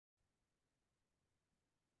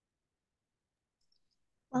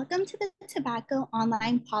Welcome to the Tobacco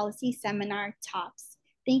Online Policy Seminar, TOPS.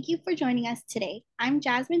 Thank you for joining us today. I'm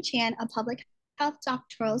Jasmine Chan, a public health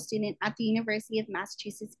doctoral student at the University of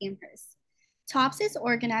Massachusetts Amherst. TOPS is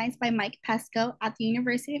organized by Mike Pesco at the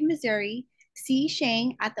University of Missouri, C.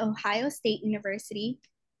 Shang at the Ohio State University,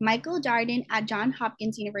 Michael Darden at Johns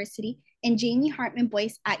Hopkins University, and Jamie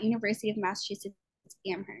Hartman-Boyce at University of Massachusetts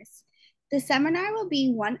Amherst. The seminar will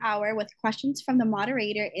be 1 hour with questions from the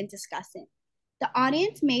moderator and discussant. The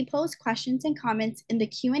audience may pose questions and comments in the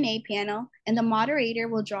Q&A panel, and the moderator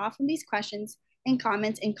will draw from these questions and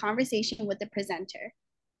comments in conversation with the presenter.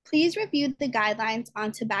 Please review the guidelines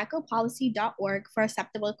on tobaccopolicy.org for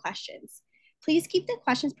acceptable questions. Please keep the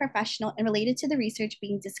questions professional and related to the research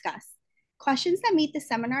being discussed. Questions that meet the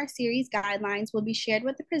seminar series guidelines will be shared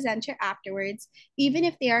with the presenter afterwards, even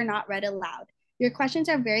if they are not read aloud. Your questions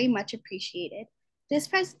are very much appreciated. This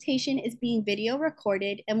presentation is being video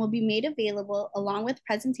recorded and will be made available along with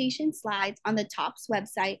presentation slides on the TOPS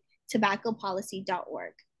website,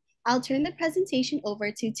 tobaccopolicy.org. I'll turn the presentation over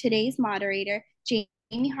to today's moderator,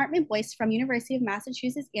 Jamie Hartman-Boyce from University of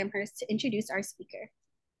Massachusetts Amherst, to introduce our speaker.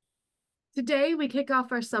 Today, we kick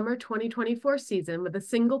off our summer 2024 season with a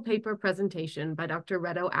single paper presentation by Dr.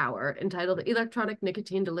 Reto Auer entitled Electronic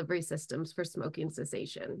Nicotine Delivery Systems for Smoking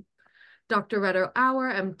Cessation. Dr. Reto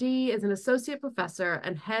Auer, MD, is an associate professor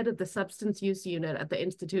and head of the Substance Use Unit at the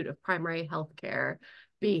Institute of Primary Healthcare,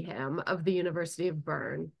 BHAM, of the University of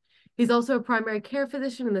Bern. He's also a primary care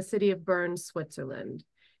physician in the city of Bern, Switzerland.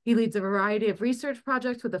 He leads a variety of research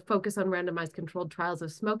projects with a focus on randomized controlled trials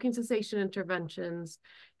of smoking cessation interventions,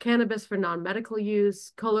 cannabis for non-medical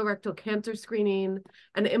use, colorectal cancer screening,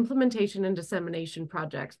 and implementation and dissemination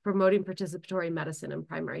projects promoting participatory medicine in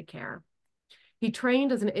primary care. He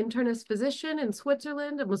trained as an internist physician in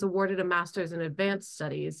Switzerland and was awarded a master's in advanced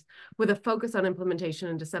studies with a focus on implementation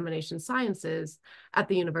and dissemination sciences at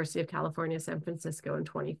the University of California, San Francisco in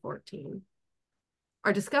 2014.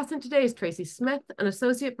 Our discussant today is Tracy Smith, an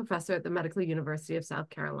associate professor at the Medical University of South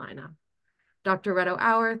Carolina. Dr. Reto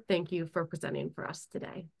Auer, thank you for presenting for us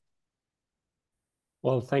today.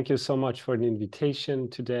 Well, thank you so much for the invitation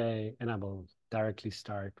today, and I will directly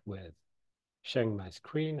start with sharing my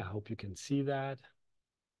screen. I hope you can see that.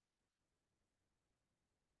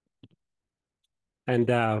 And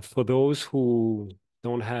for those who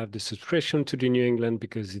don't have the subscription to the New England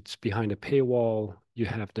because it's behind a paywall, you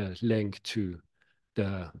have the link to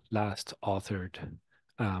the last authored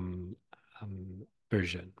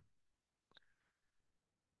version.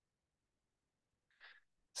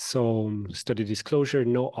 So study disclosure,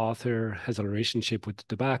 no author has a relationship with the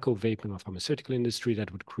tobacco, vaping, or pharmaceutical industry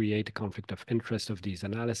that would create a conflict of interest of these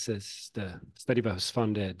analysis. The study was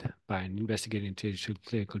funded by an investigating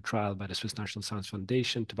clinical trial by the Swiss National Science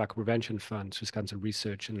Foundation, Tobacco Prevention Fund, Swiss Cancer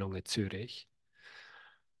Research, and Longue Zurich.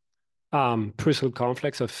 Personal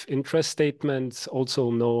conflicts of interest statements, also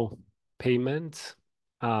no payment.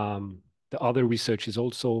 The other research is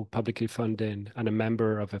also publicly funded and a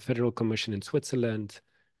member of a federal commission in Switzerland.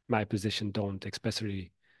 My position don't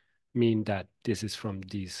expressly mean that this is from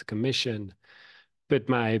this commission, but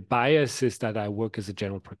my bias is that I work as a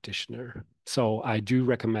general practitioner. So I do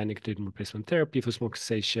recommend nicotine replacement therapy for smoke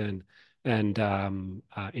cessation and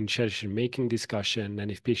in decision-making discussion.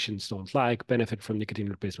 And if patients don't benefit from nicotine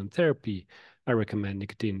replacement therapy, I recommend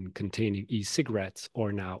nicotine-containing e-cigarettes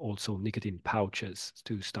or now also nicotine pouches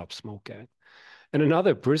to stop smoking. And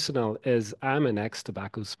another personal is I'm an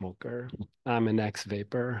ex-tobacco smoker. I'm an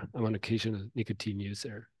ex-vapor. I'm an occasional nicotine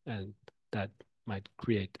user, and that might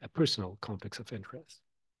create a personal conflict of interest.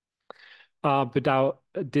 But now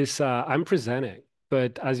I'm presenting,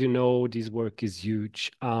 but as you know, this work is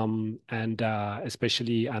huge. And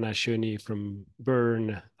especially Anna Schöni from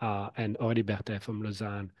Bern and Henri Berthet from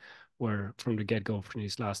Lausanne were from the get-go for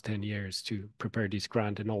these last 10 years to prepare this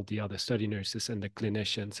grant, and all the other study nurses and the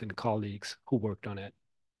clinicians and colleagues who worked on it.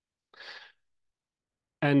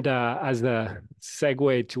 And as a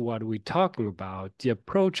segue to what we're talking about, the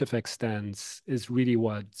approach of extents is really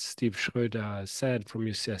what Steve Schroeder said from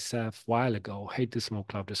UCSF a while ago, hate the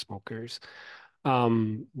smoke, love the smokers.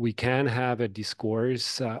 We can have a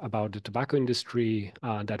discourse about the tobacco industry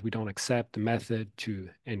that we don't accept the method to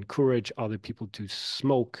encourage other people to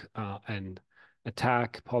smoke and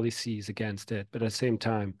attack policies against it, but at the same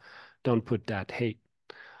time, don't put that hate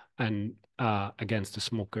and against the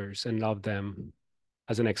smokers and love them.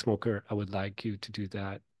 As an ex-smoker, I would like you to do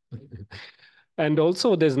that. And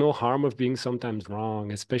also, there's no harm of being sometimes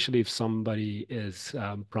wrong, especially if somebody is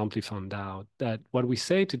promptly found out that what we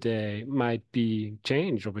say today might be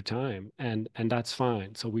changed over time, and that's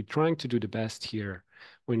fine. So we're trying to do the best here.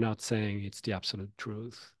 We're not saying it's the absolute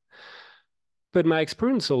truth. But my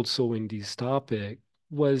experience also in this topic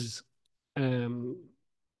was um,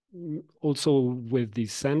 also with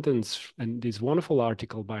this sentence and this wonderful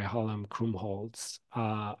article by Harlem Krumholtz,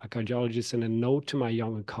 a cardiologist, and a note to my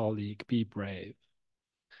younger colleague, be brave.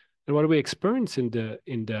 And what we experience in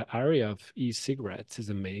the area of e-cigarettes is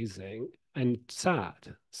amazing and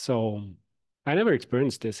sad. So I never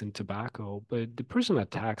experienced this in tobacco, but the personal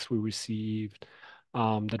attacks we received,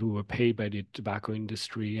 that we were paid by the tobacco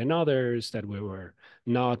industry and others that we were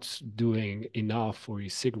not doing enough for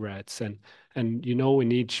e-cigarettes. And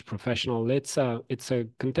in each professional, it's a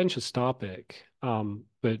contentious topic.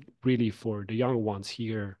 But really for the young ones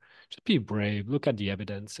here, just be brave, look at the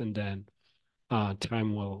evidence, and then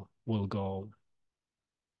time will go.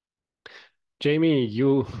 Jamie,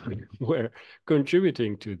 you were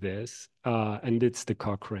contributing to this, and it's the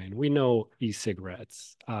Cochrane. We know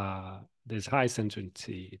e-cigarettes. There's high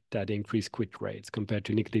sensitivity that increase quit rates compared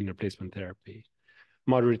to nicotine replacement therapy.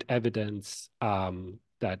 Moderate evidence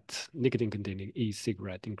that nicotine-containing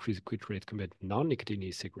e-cigarette increase quit rates compared to non-nicotine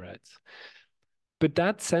e-cigarettes. But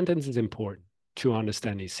that sentence is important to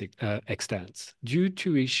understand these extents. Due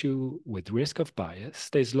to issue with risk of bias,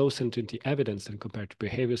 there's low sensitivity evidence and compared to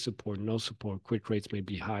behavior support, no support, quit rates may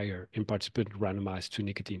be higher in participants randomized to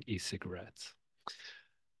nicotine e-cigarettes.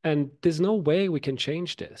 And there's no way we can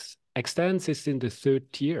change this. Extents is in the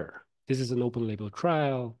third tier. This is an open label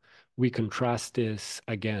trial. We contrast this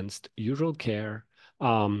against usual care,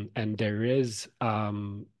 and there is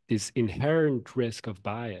this inherent risk of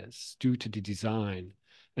bias due to the design.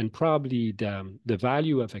 And probably the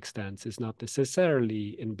value of extents is not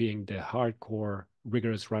necessarily in being the hardcore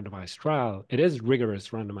rigorous randomized trial. It is rigorous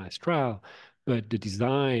randomized trial, but the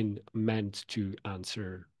design meant to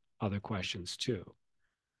answer other questions too.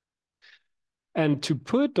 And to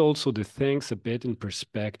put also the things a bit in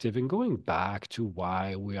perspective and going back to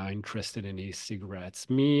why we are interested in e-cigarettes,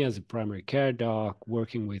 me as a primary care doc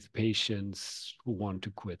working with patients who want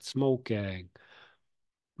to quit smoking,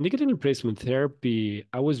 nicotine replacement therapy,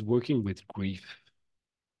 I was working with grief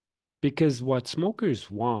because what smokers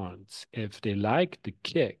want, if they like the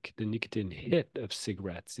kick, the nicotine hit of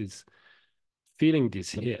cigarettes, is feeling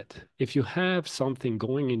this hit. If you have something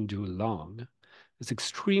going into a lung, it's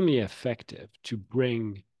extremely effective to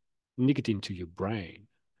bring nicotine to your brain.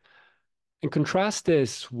 And contrast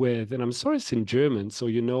this with, and I'm sorry it's in German, so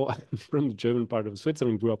I'm from the German part of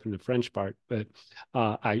Switzerland, grew up in the French part, but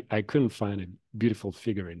I couldn't find a beautiful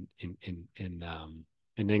figure in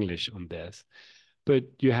English on this. But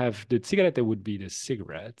you have the cigarette that would be the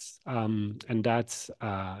cigarettes, and that's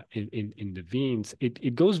in the veins.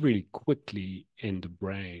 It goes really quickly in the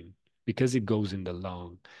brain because it goes in the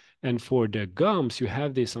lung. And for the gums, you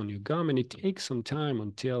have this on your gum, and it takes some time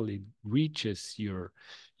until it reaches your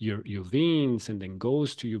veins and then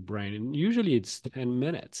goes to your brain. And usually it's 10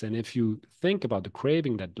 minutes. And if you think about the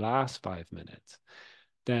craving that lasts 5 minutes,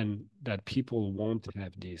 then that people won't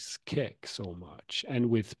have this kick so much.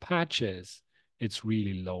 And with patches, it's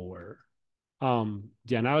really lower.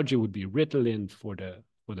 The analogy would be Ritalin for the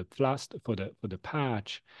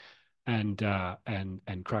patch, and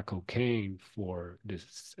crack cocaine for the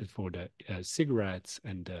cigarettes,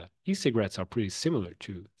 and e-cigarettes are pretty similar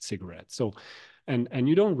to cigarettes. So, and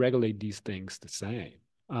you don't regulate these things the same,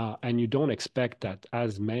 and you don't expect that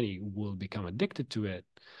as many will become addicted to it.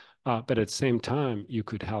 But at the same time, you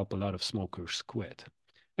could help a lot of smokers quit.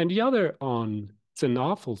 And the other it's an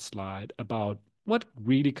awful slide about what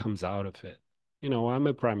really comes out of it. I'm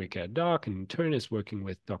a primary care doc and internist working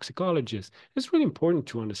with toxicologists. It's really important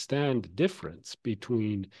to understand the difference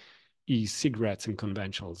between e-cigarettes and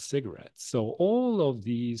conventional cigarettes. So all of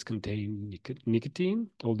these contain nicotine,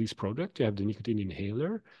 all these products. You have the nicotine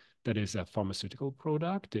inhaler, that is a pharmaceutical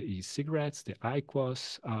product, the e-cigarettes, the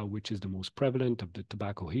IQOS, which is the most prevalent of the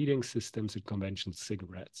tobacco heating systems in conventional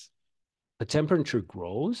cigarettes. The temperature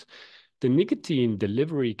grows. The nicotine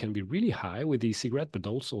delivery can be really high with e-cigarette, but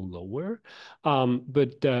also lower.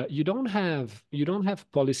 But you don't have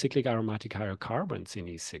polycyclic aromatic hydrocarbons in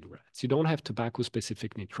e-cigarettes. You don't have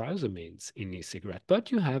tobacco-specific nitrosamines in e-cigarette,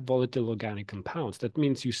 but you have volatile organic compounds. That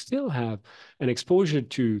means you still have an exposure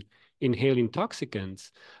to inhaled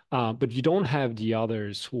intoxicants, but you don't have the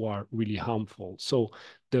others who are really harmful. So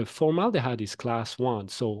the formaldehyde is class 1.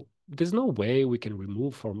 So there's no way we can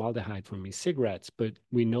remove formaldehyde from e-cigarettes, but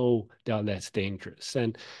we know they are less dangerous.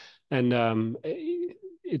 And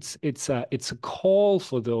it's a call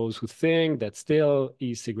for those who think that still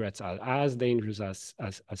e-cigarettes are as dangerous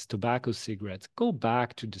as tobacco cigarettes. Go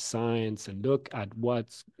back to the science and look at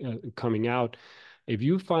what's coming out. If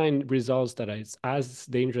you find results that are as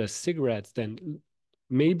dangerous as cigarettes, then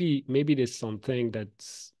maybe there's something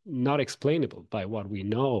that's not explainable by what we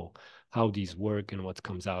know, how these work and what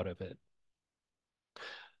comes out of it.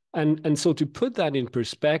 And so to put that in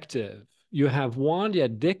perspective, you have one, the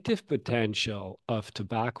addictive potential of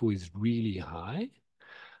tobacco is really high,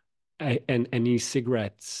 and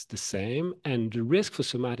e-cigarettes the same, and the risk for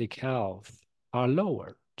somatic health are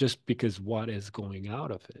lower just because what is going out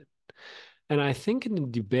of it. And I think in the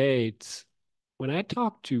debates, when I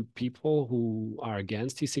talk to people who are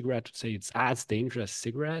against e-cigarettes, say it's as dangerous as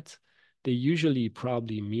cigarettes, they usually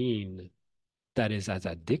probably mean that is as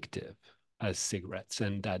addictive as cigarettes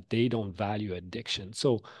and that they don't value addiction.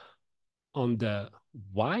 So on the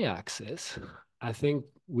y-axis, I think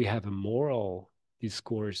we have a moral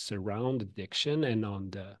discourse around addiction, and on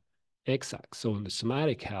the x-axis, so in the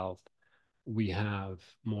somatic health, we have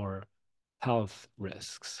more health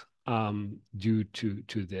risks due to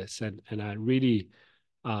this. And I really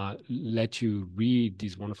let you read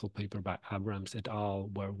this wonderful paper by Abrams et al.,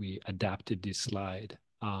 where we adapted this slide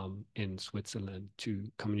in Switzerland to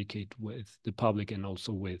communicate with the public and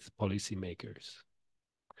also with policymakers.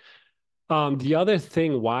 The other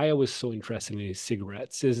thing why I was so interested in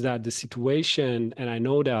cigarettes is that the situation, and I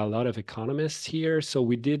know there are a lot of economists here, so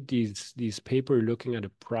we did these paper looking at the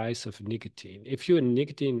price of nicotine. If you're a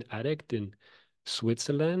nicotine addict in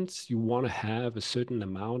Switzerland, you want to have a certain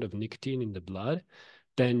amount of nicotine in the blood,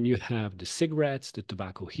 then you have the cigarettes, the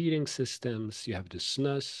tobacco heating systems, you have the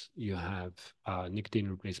snus, you have nicotine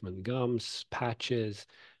replacement gums, patches,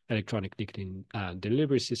 electronic nicotine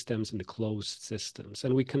delivery systems, and the closed systems.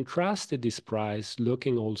 And we contrasted this price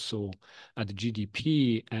looking also at the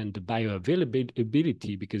GDP and the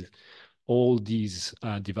bioavailability, because all these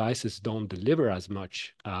devices don't deliver as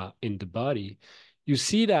much in the body. You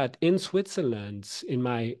see that in Switzerland, in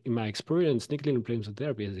my experience, nicotine replacement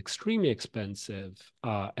therapy is extremely expensive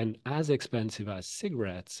and as expensive as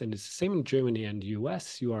cigarettes. And it's the same in Germany and the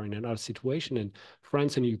US. You are in another situation, and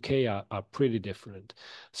France and UK are pretty different.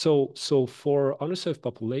 So for underserved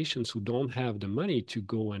populations who don't have the money to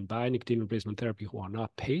go and buy nicotine replacement therapy, who are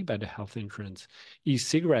not paid by the health insurance,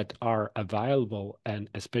 e-cigarettes are available, and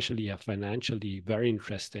especially a financially very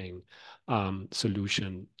interesting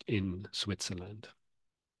solution in Switzerland.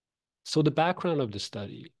 So the background of the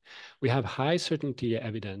study, we have high certainty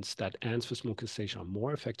evidence that ANTs for smoking cessation are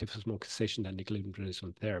more effective for smoking cessation than nicotine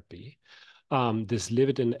replacement therapy. There's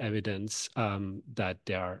limited evidence that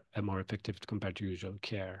they are more effective compared to usual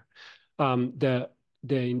care. The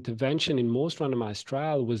intervention in most randomized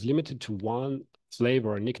trial was limited to one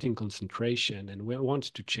flavor or nicotine concentration, and we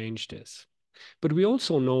wanted to change this. But we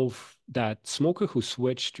also know that smokers who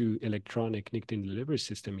switch to electronic nicotine delivery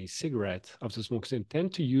system, e-cigarettes, after smoking,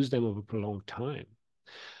 tend to use them over a prolonged time.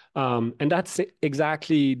 And that's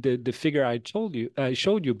exactly the figure I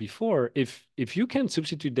showed you before. If you can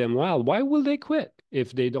substitute them well, why will they quit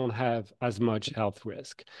if they don't have as much health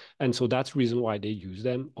risk? And so that's the reason why they use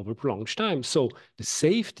them over prolonged time. So the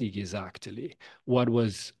safety is actually what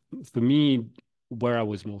was, for me, where I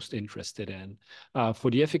was most interested in.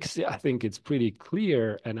 For the efficacy, I think it's pretty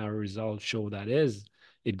clear, and our results show that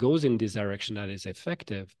it goes in this direction that is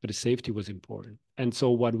effective, but the safety was important. And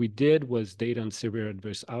so what we did was data on severe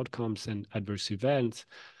adverse outcomes and adverse events.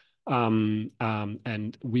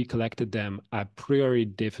 And we collected them a priori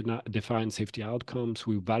defined safety outcomes.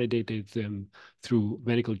 We validated them through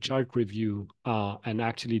medical chart review. And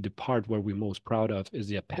actually the part where we're most proud of is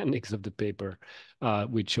the appendix of the paper,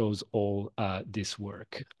 which shows all this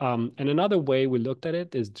work. And another way we looked at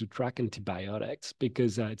it is to track antibiotics,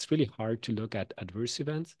 because it's really hard to look at adverse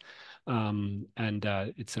events. And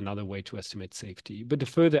it's another way to estimate safety. But the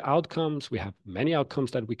further outcomes, we have many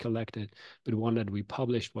outcomes that we collected, but one that we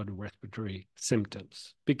published were the respiratory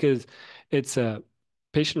symptoms, because it's a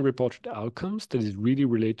patient-reported outcomes that is really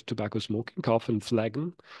related to tobacco smoking. Cough and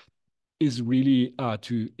phlegm is really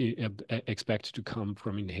to expect to come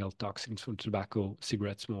from inhaled toxins from tobacco,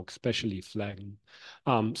 cigarette smoke, especially phlegm.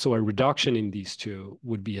 So a reduction in these two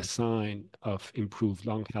would be a sign of improved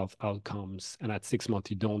lung health outcomes. And at 6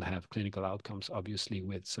 months, you don't have clinical outcomes, obviously,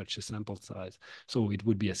 with such a sample size. So it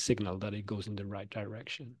would be a signal that it goes in the right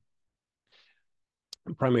direction.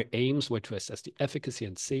 Primary aims were to assess the efficacy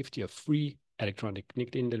and safety of free electronic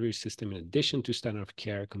nicotine delivery system in addition to standard of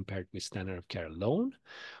care compared with standard of care alone.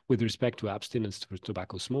 With respect to abstinence for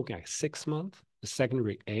tobacco smoking at 6 months, the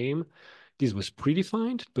secondary aim, this was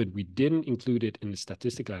predefined, but we didn't include it in the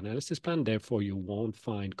statistical analysis plan. Therefore, you won't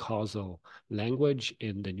find causal language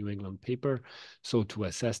in the New England paper. So to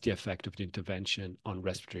assess the effect of the intervention on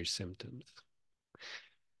respiratory symptoms.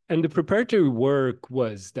 And the preparatory work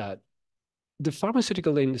was that the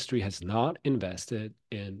pharmaceutical industry has not invested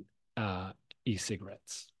in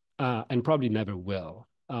e-cigarettes and probably never will.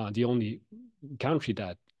 the only country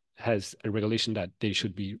that has a regulation that they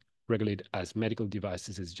should be regulated as medical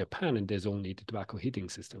devices is Japan, and there's only the tobacco heating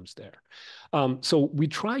systems there. So we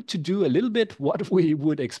tried to do a little bit what we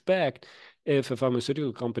would expect if a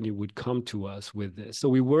pharmaceutical company would come to us with this. So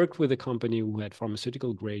we worked with a company who had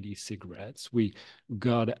pharmaceutical grade e-cigarettes. We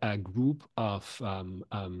got a group of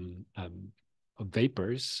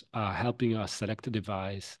vapors helping us select a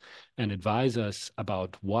device and advise us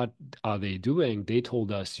about what are they doing. They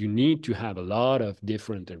told us you need to have a lot of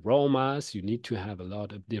different aromas, you need to have a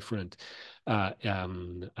lot of different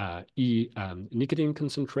nicotine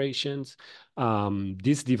concentrations.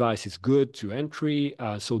 This device is good to entry,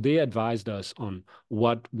 so they advised us on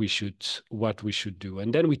what we should do,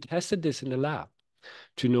 and then we tested this in the lab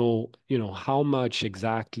to know how much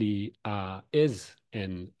exactly is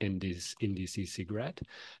in this e-cigarette.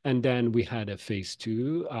 And then we had a phase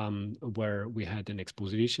 2 where we had an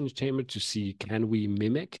exposition chamber to see, can we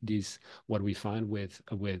mimic this what we find with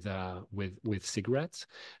cigarettes,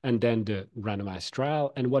 and then the randomized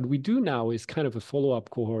trial. And what we do now is kind of a follow-up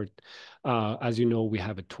cohort. As you know, we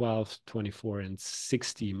have a 12, 24, and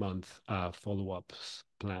 60-month follow-ups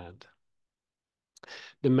planned.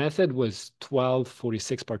 The method was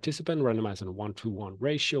 46 participants randomized on a 1-to-1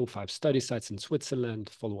 ratio, 5 study sites in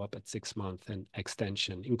Switzerland, follow-up at 6 months, and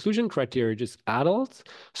extension. Inclusion criteria: just adults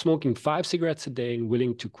smoking 5 cigarettes a day and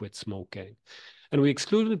willing to quit smoking. And we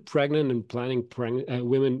excluded pregnant and planning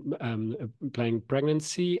women planning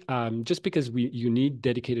pregnancy just because you need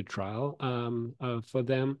dedicated trial for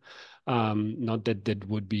them. Not that that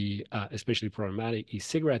would be especially problematic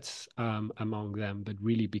e-cigarettes among them, but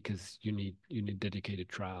really because you need dedicated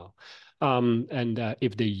trial. And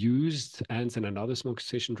if they used ANS and another smoke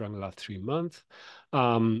cessation drug in the last 3 months,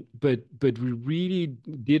 but we really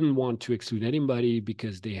didn't want to exclude anybody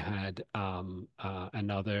because they had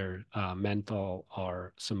another mental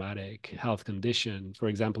or somatic health condition. For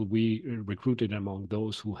example, we recruited among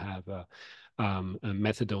those who have a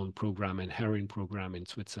methadone program and heroin program in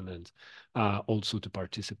Switzerland, also to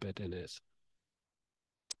participate in this.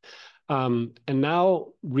 And now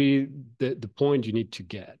the point you need to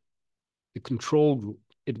get, the control group,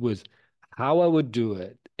 it was how I would do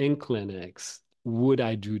it in clinics. Would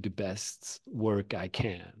I do the best work I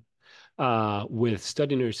can? With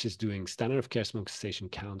study nurses doing standard of care smoke cessation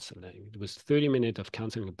counseling. It was 30 minutes of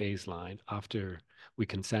counseling a baseline after we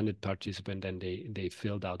consented participant, and they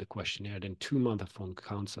filled out the questionnaire. Then 2 months of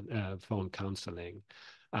phone counseling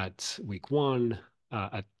at week 1,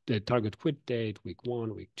 at the target quit date, week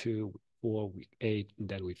 1, week 2, week 4, week 8, and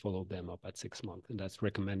then we follow them up at 6 months. And that's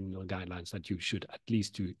recommended in the guidelines that you should at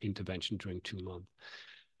least do intervention during 2 months.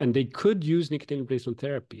 And they could use nicotine replacement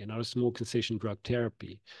therapy and other smoke cessation drug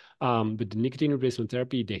therapy. But the nicotine replacement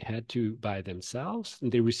therapy, they had to buy themselves,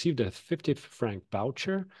 and they received a 50 franc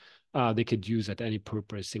voucher they could use at any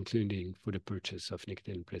purpose, including for the purchase of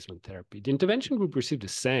nicotine replacement therapy. The intervention group received the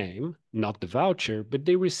same, not the voucher, but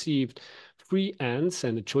they received free ANS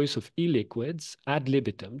and a choice of e-liquids ad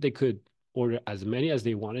libitum. They could order as many as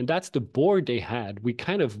they want. And that's the board they had. We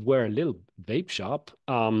kind of were a little vape shop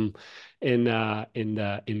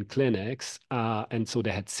in clinics. And so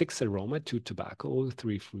they had 6 aroma, 2 tobacco,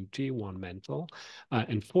 3 fruity, 1 menthol,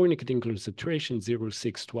 and 4 nicotine concentration, 0,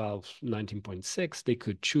 6, 12, 19.6. They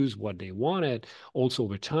could choose what they wanted. Also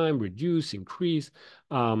over time, reduce, increase,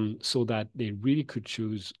 so that they really could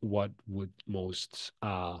choose what would most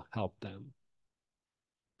help them.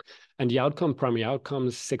 And the primary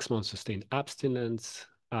outcomes, 6 months sustained abstinence,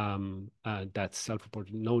 that's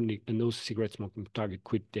self-reported, no cigarette smoking target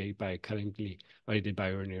quit day by currently validated by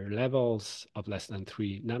urinary levels of less than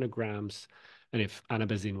 3 nanograms. And if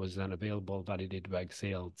anabazine was unavailable, validated by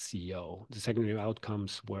exhaled CO. The secondary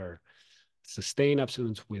outcomes were sustained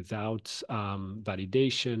abstinence without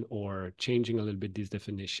validation or changing a little bit this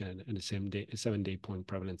definition, and the 7-day point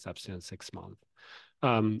prevalence abstinence 6 months.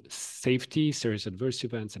 Safety, serious adverse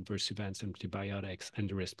events, antibiotics, and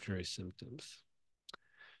the respiratory symptoms.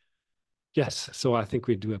 Yes, so I think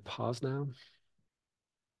we do a pause now.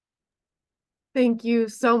 Thank you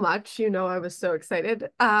so much. You know, I was so excited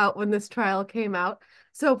when this trial came out.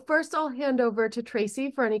 So first I'll hand over to Tracy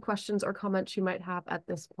for any questions or comments you might have at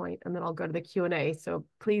this point, and then I'll go to the Q&A. So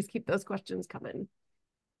please keep those questions coming.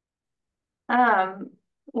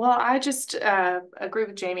 Well, I just agree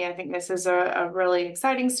with Jamie. I think this is a really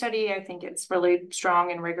exciting study. I think it's really strong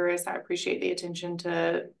and rigorous. I appreciate the attention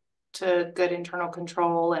to good internal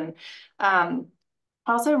control. And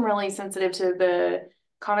also I'm really sensitive to the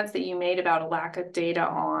comments that you made about a lack of data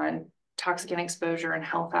on toxicant exposure and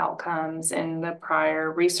health outcomes in the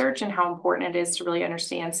prior research and how important it is to really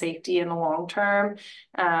understand safety in the long term.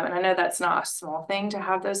 And I know that's not a small thing to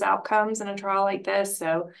have those outcomes in a trial like this.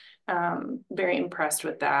 So very impressed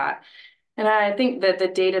with that. And I think that the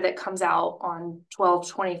data that comes out on 12,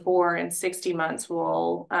 24, and 60 months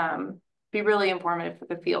will be really informative for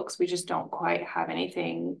the field, because we just don't quite have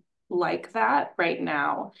anything like that right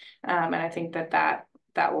now. And I think that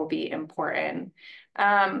will be important.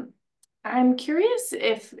 I'm curious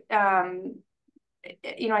if, I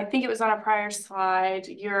think it was on a prior slide,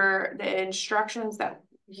 the instructions that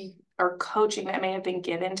you are coaching that may have been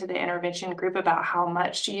given to the intervention group about how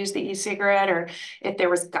much to use the e-cigarette, or if there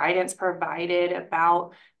was guidance provided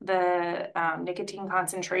about the nicotine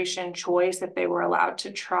concentration choice, if they were allowed to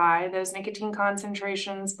try those nicotine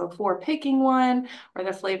concentrations before picking one, or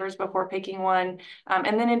the flavors before picking one.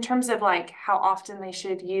 And then in terms of like how often they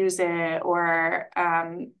should use it, or,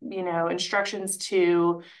 instructions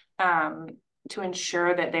to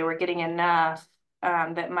ensure that they were getting enough,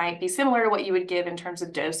 that might be similar to what you would give in terms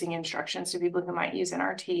of dosing instructions to people who might use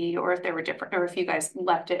NRT, or if they were different, or if you guys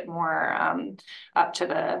left it more up to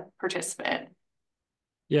the participant.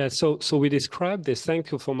 Yeah, so we described this.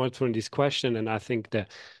 Thank you so much for this question. And I think the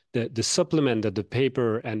supplement of the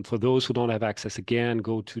paper, and for those who don't have access, again,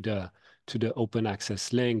 go to the open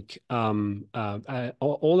access link.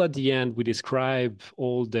 All at the end, we describe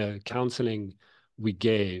all the counseling we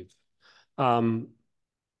gave.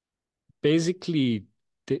 Basically,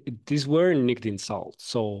 these were nicotine salts,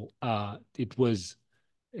 so it was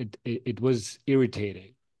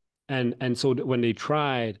irritating. And so when they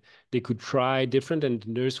tried, they could try different, and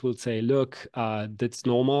the nurse will say, look, that's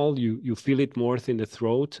normal. You feel it more in the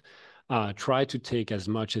throat. Try to take as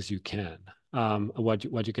much as you can,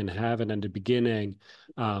 what you can have. And in the beginning,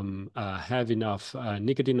 have enough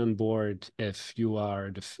nicotine on board. If you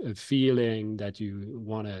are feeling that you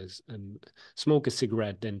want to smoke a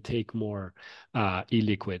cigarette, then take more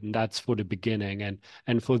e-liquid. And that's for the beginning.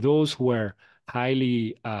 And for those who are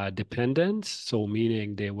highly dependent, so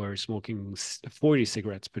meaning they were smoking 40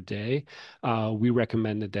 cigarettes per day, we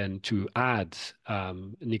recommended then to add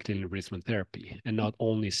nicotine replacement therapy and not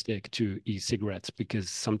only stick to e-cigarettes, because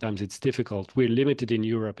sometimes it's difficult. We're limited in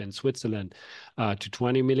Europe and Switzerland to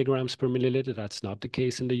 20 milligrams per milliliter. That's not the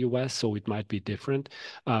case in the US, so it might be different,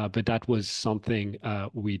 but that was something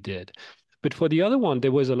we did. But for the other one,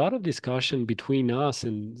 there was a lot of discussion between us,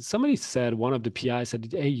 and somebody said, one of the PIs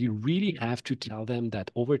said, hey, you really have to tell them that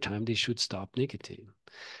over time they should stop nicotine.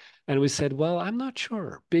 And we said, well, I'm not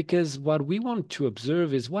sure, because what we want to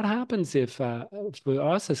observe is what happens if, for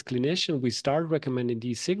us as clinicians, we start recommending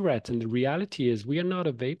these cigarettes, and the reality is we are not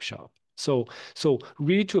a vape shop. So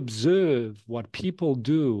really to observe what people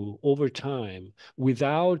do over time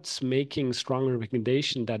without making stronger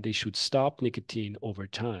recommendation that they should stop nicotine over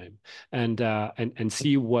time, and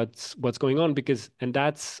see what's going on, and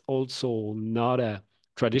that's also not a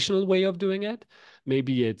traditional way of doing it.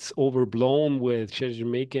 Maybe it's overblown with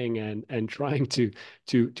decision making and trying to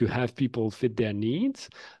have people fit their needs.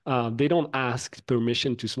 They don't ask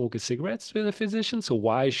permission to smoke a cigarette with a physician, so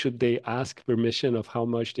why should they ask permission of how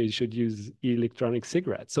much they should use electronic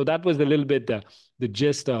cigarettes? So that was a little bit the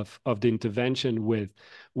gist of the intervention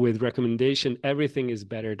with recommendation. Everything is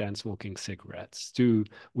better than smoking cigarettes.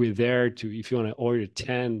 We're there to, if you want to order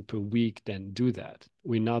 10 per week, then do that.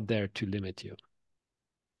 We're not there to limit you.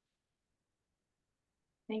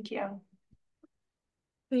 Thank you.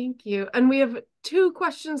 Thank you. And we have two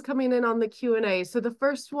questions coming in on the Q&A. So the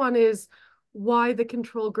first one is why the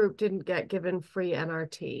control group didn't get given free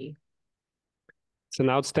NRT. It's an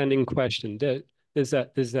outstanding question. There's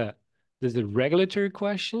a regulatory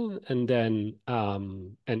question, and then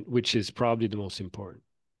and which is probably the most important.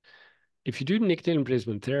 If you do nicotine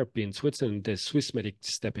replacement therapy in Switzerland, there's Swissmedic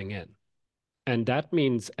stepping in, and that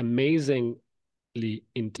means amazingly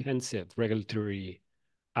intensive regulatory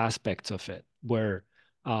aspects of it, where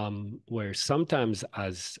sometimes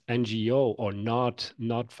as NGO or not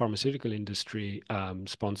pharmaceutical industry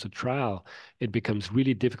sponsored trial, it becomes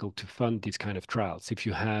really difficult to fund these kind of trials if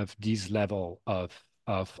you have these level of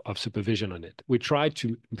supervision on it. We tried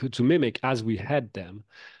to mimic as we had them,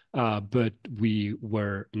 but we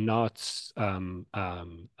were not,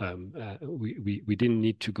 we didn't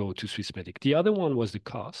need to go to Swissmedic. The other one was the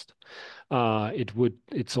cost.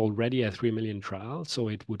 It's already a 3 million trial, so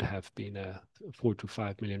it would have been a 4 to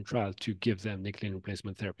 5 million trial to give them nicotine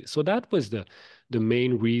replacement therapy. So that was the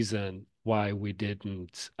main reason why we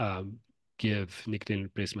didn't give nicotine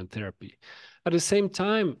replacement therapy. At the same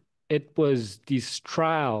time, it was this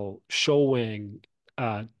trial showing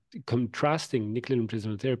contrasting nicotine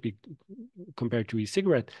replacement therapy compared to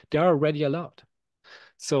e-cigarette, they are already allowed.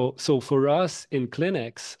 So for us in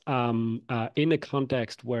clinics, in a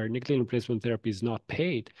context where nicotine replacement therapy is not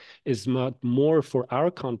paid, is not more for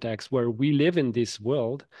our context where we live in this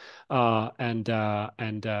world, and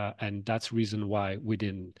that's the reason why we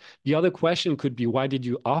didn't. The other question could be, why did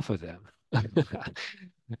you offer them?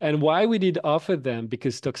 And why we did offer them,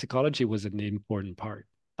 because toxicology was an important part.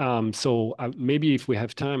 So maybe if we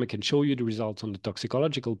have time, I can show you the results on the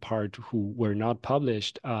toxicological part who were not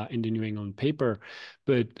published in the New England paper.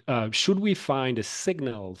 But should we find a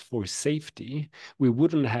signal for safety, we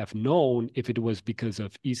wouldn't have known if it was because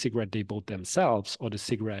of e-cigarette they bought themselves or the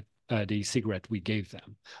cigarette we gave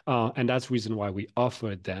them. And that's the reason why we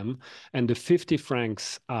offered them. And the 50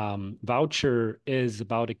 francs voucher is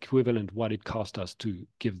about equivalent what it cost us to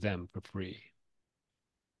give them for free.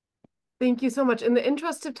 Thank you so much. In the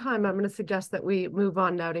interest of time, I'm going to suggest that we move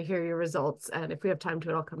on now to hear your results. And if we have time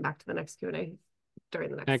to it, I'll come back to the next Q&A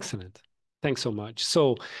during the next Excellent. Session. Thanks so much.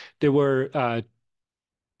 So there were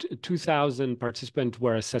 2,000 participants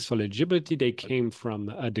were assessed for eligibility. They came from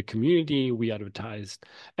the community. We advertised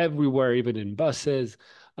everywhere, even in buses,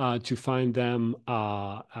 to find them.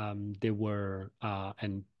 They were,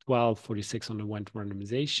 and 1246 underwent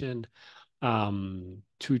randomization.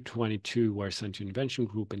 222 were sent to intervention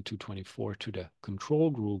group and 224 to the control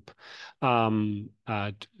group.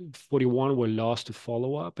 41 were lost to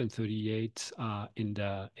follow-up and 38 in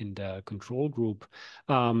the control group.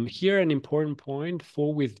 Here, an important point: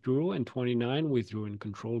 4 withdrew and 29 withdrew in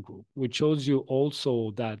control group, which shows you also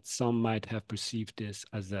that some might have perceived this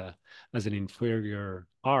as an inferior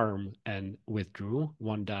arm and withdrew.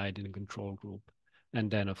 1 died in the control group. And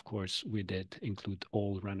then, of course, we did include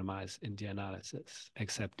all randomized in the analysis,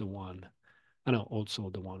 except the one, also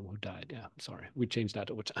the one who died. Yeah, sorry, we changed that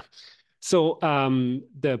over time. So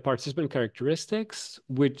the participant characteristics,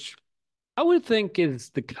 which I would think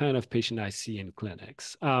is the kind of patient I see in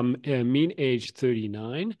clinics. Mean age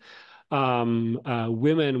 39.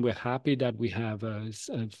 Women, we're happy that we have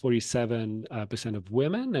 47% of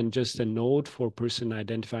women. And just a note for person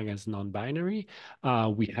identifying as non-binary,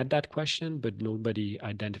 we had that question, but nobody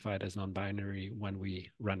identified as non-binary when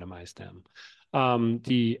we randomized them.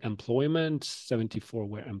 The employment, 74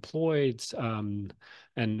 were employed.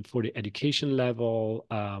 And for the education level,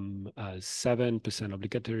 7%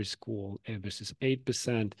 obligatory school versus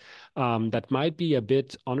 8%. That might be a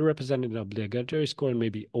bit underrepresented in obligatory school and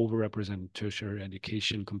maybe overrepresented tertiary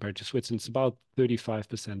education compared to Switzerland. It's about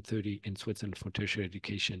 35%, 30% in Switzerland for tertiary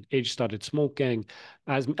education. Age started smoking.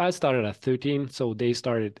 As I started at 13, so they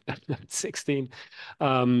started at 16.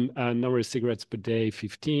 Number of cigarettes per day,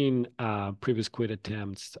 15. Previous quit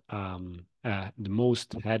attempts, the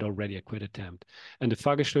most had already a quit attempt. And the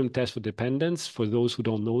Fagerström test for dependence, for those who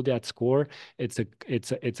don't know that score, it's a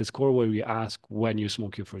score where we ask when you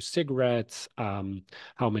smoke your first cigarettes,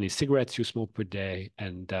 how many cigarettes you smoke per day,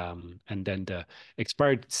 and then the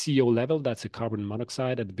expired CO level, that's a carbon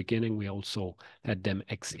monoxide. At the beginning, we also had them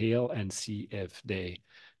exhale and see if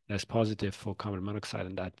that's positive for carbon monoxide,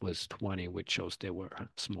 and that was 20, which shows they were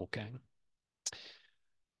smoking.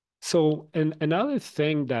 So, and another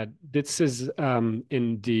thing that this is in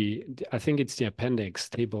I think it's the appendix,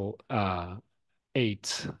 table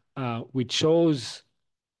 8, which shows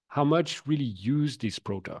how much really use these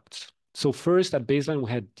products. So first, at baseline,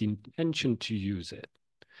 we had the intention to use it.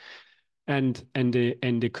 And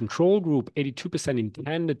the control group, 82%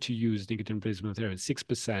 intended to use nicotine replacement therapy,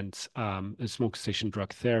 6% smoke cessation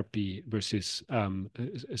drug therapy versus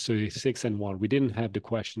 6 and 1. We didn't have the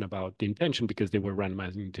question about the intention because they were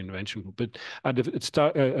randomizing the intervention group. But at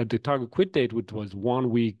the target quit date, which was 1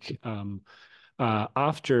 week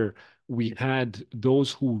after we had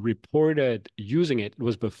those who reported using it, it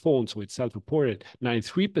was by phone, so it's self-reported.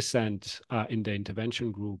 93% in the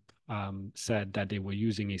intervention group said that they were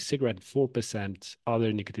using a cigarette, 4%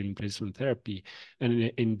 other nicotine replacement therapy,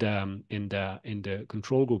 and in the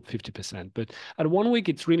control group, 50%. But at 1 week,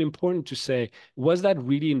 it's really important to say, was that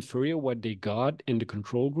really inferior what they got in the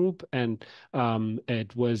control group? And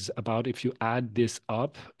it was about, if you add this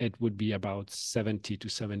up, it would be about 70 to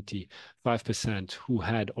 75% who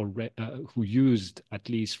had already who used at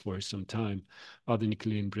least for some time other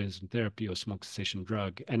nicotine replacement therapy or smoke cessation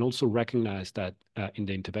drug, and also recognize that in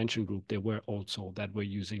the intervention group, there were also that were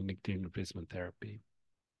using nicotine replacement therapy.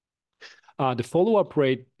 The follow-up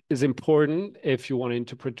rate is important if you want to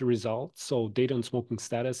interpret the results. So data on smoking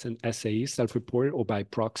status and SAE, self-reported or by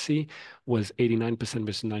proxy, was 89%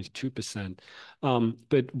 versus 92%.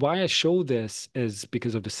 But why I show this is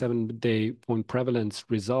because of the 7-day point prevalence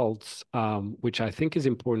results, which I think is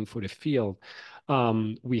important for the field.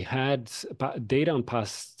 We had data on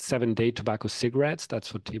past 7-day tobacco cigarettes. That's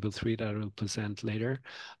for table 3 that I will present later.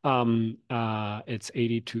 It's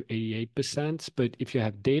 80 to 88%. But if you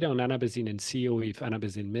have data on anabazine and COE, if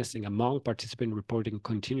anabazine missing, among participants reporting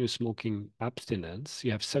continuous smoking abstinence,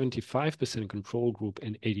 you have 75% control group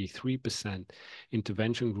and 83%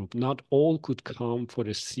 intervention group. Not all could come for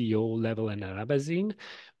the CO level in anabazine.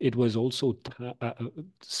 It was also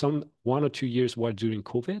some 1 or 2 years were during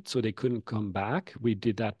COVID, so they couldn't come back. We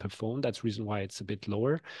did that per phone. That's the reason why it's a bit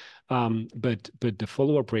lower. But the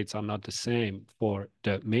follow-up rates are not the same for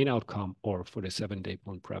the main outcome or for the 7-day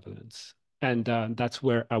point prevalence. And that's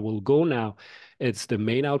where I will go now. It's the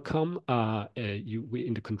main outcome.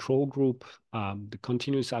 In the control group, the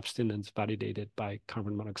continuous abstinence validated by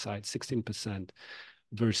carbon monoxide, 16%.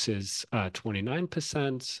 Versus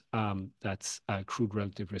 29%. That's a crude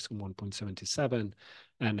relative risk of 1.77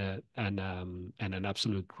 and an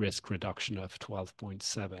absolute risk reduction of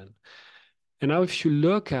 12.7. And now if you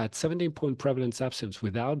look at 17-point prevalence absence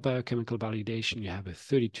without biochemical validation, you have a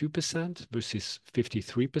 32% versus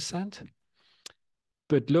 53%.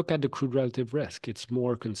 But look at the crude relative risk. It's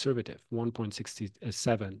more conservative,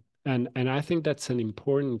 1.67. And I think that's an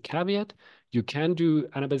important caveat. You can do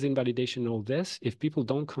anabazine validation and all this. If people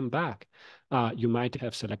don't come back, you might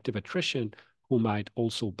have selective attrition who might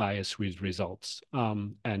also bias with results.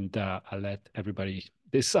 And I'll let everybody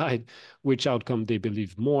decide which outcome they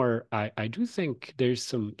believe more. I do think there's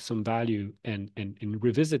some value in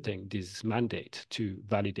revisiting this mandate to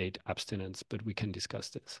validate abstinence, but we can discuss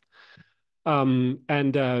this.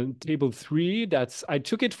 Table 3, I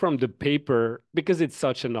took it from the paper because it's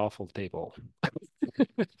such an awful table.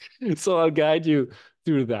 So I'll guide you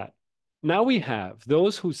through that. Now we have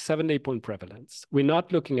those whose 7-day point prevalence. We're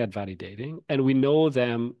not looking at validating, and we know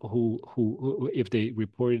them who if they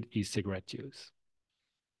reported e-cigarette use.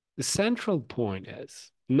 The central point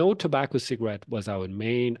is no tobacco cigarette was our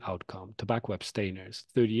main outcome. Tobacco abstainers,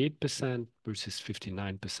 38% versus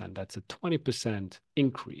 59%. That's a 20%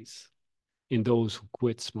 increase in those who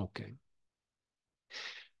quit smoking.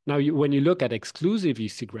 Now, when you look at exclusive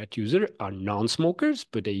e-cigarette users are non-smokers,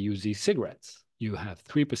 but they use e-cigarettes. You have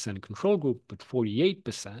 3% control group, but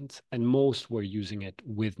 48%, and most were using it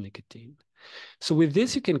with nicotine. So with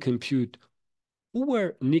this, you can compute who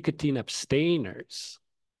were nicotine abstainers,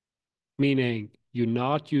 meaning you're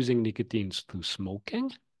not using nicotine through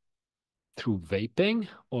smoking, through vaping,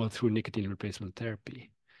 or through nicotine replacement therapy.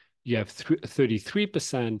 You have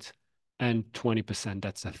 33% and 20%,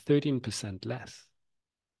 that's a 13% less.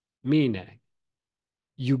 Meaning,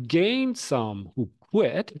 you gain some who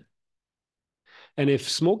quit, and if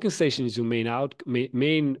smoking cessation is your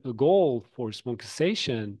main goal for smoking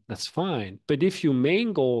cessation, that's fine. But if your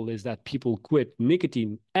main goal is that people quit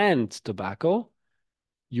nicotine and tobacco,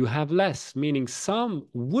 you have less, meaning some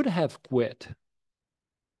would have quit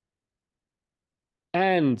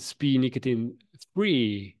and be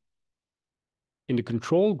nicotine-free in the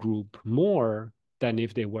control group more than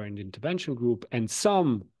if they were in the intervention group, and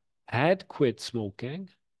some had quit smoking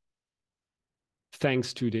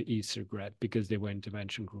thanks to the e-cigarette because they were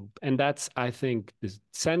intervention group. And that's, I think, the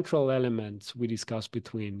central elements we discuss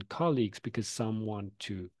between colleagues, because some want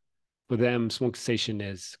to, for them, smoking cessation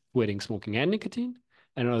is quitting smoking and nicotine,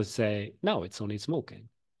 and others say, no, it's only smoking.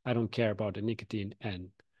 I don't care about the nicotine, and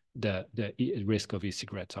the risk of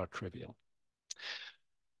e-cigarettes are trivial.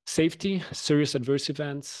 Safety, serious adverse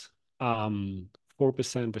events,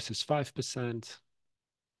 4% versus 5%.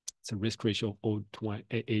 It's a risk ratio of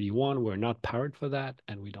 81. We're not powered for that,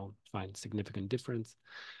 and we don't find significant difference.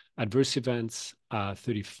 Adverse events,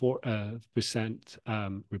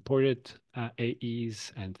 34% reported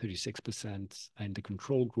AEs and 36% in the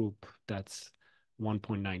control group. That's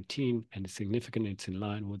 1.19, and it's significant. It's in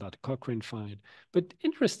line with that Cochrane find. But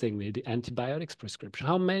interestingly, the antibiotics prescription,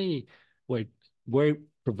 how many were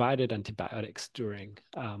provided antibiotics during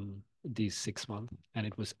these 6 months, and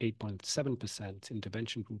it was 8.7%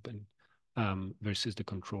 intervention group and versus the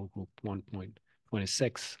control group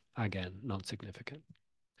 1.26, again, non-significant.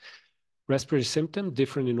 Respiratory symptom,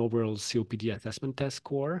 different in overall COPD assessment test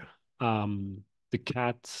score. The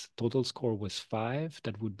CAT total score was 5.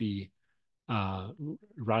 That would be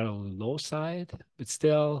right on the low side, but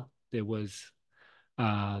still there was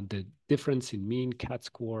the difference in mean CAT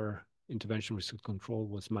score intervention versus control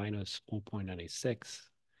was minus 0.96,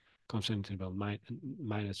 confidence interval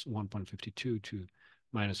minus 1.52 to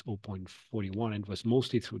minus 0.41. It was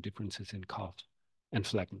mostly through differences in cough and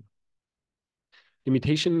phlegm.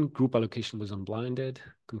 Limitation group allocation was unblinded.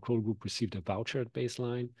 Control group received a voucher at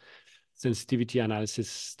baseline. sensitivity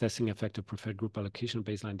analysis testing effect of preferred group allocation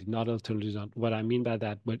baseline did not alternatives on what I mean by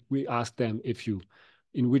that, but we asked them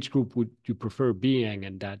in which group would you prefer being,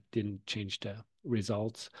 and that didn't change the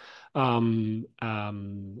results. But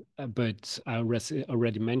I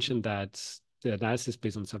already mentioned that the analysis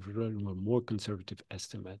based on self-reporting were more conservative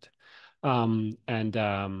estimate.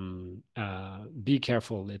 Be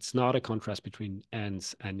careful. It's not a contrast between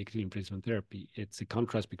ANDS and nicotine replacement therapy. It's a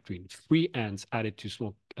contrast between free ANDS added to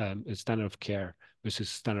smoke standard of care versus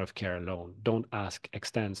standard of care alone. Don't ask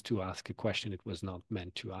extends to ask a question it was not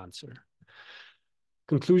meant to answer.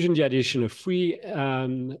 Conclusion, the addition of free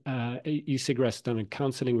e-cigarettes standard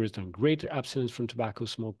counseling resulted in greater abstinence from tobacco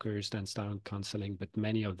smokers than standard counseling, but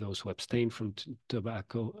many of those who abstained from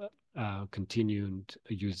tobacco continued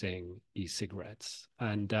using e-cigarettes.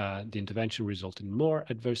 And the intervention resulted in more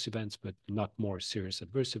adverse events, but not more serious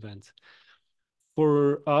adverse events.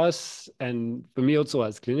 For us, and for me also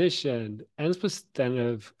as clinician, ANSPA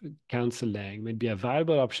standard of counseling may be a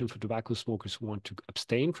viable option for tobacco smokers who want to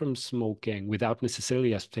abstain from smoking without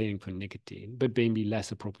necessarily abstaining from nicotine, but may be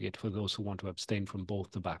less appropriate for those who want to abstain from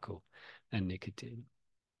both tobacco and nicotine.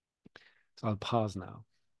 So I'll pause now.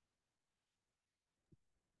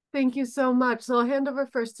 Thank you so much. So I'll hand over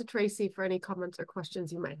first to Tracy for any comments or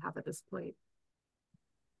questions you might have at this point.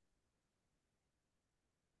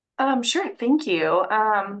 Sure, thank you.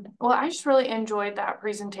 Well, I just really enjoyed that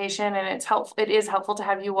presentation, and it is helpful to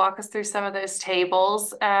have you walk us through some of those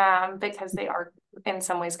tables because they are in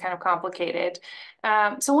some ways kind of complicated.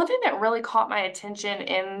 So one thing that really caught my attention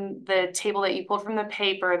in the table that you pulled from the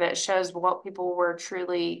paper that shows what people were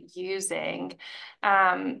truly using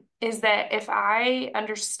is that if I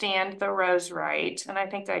understand the rows right, and I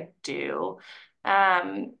think I do,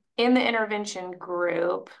 in the intervention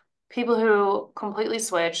group, people who completely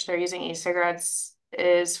switch, they're using e-cigarettes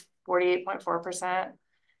is 48.4%.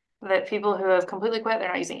 That people who have completely quit, they're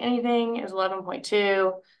not using anything, is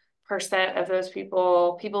 11.2% of those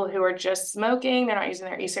people. People who are just smoking, they're not using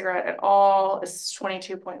their e-cigarette at all, is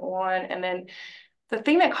 22.1%. And then the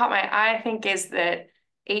thing that caught my eye, I think, is that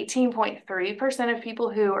 18.3% of people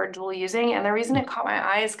who are dual using. And the reason it caught my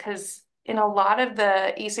eye is because in a lot of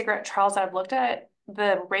the e-cigarette trials I've looked at,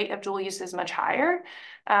 the rate of dual use is much higher.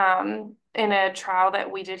 In a trial that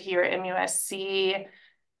we did here at MUSC,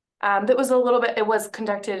 that was it was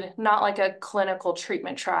conducted not like a clinical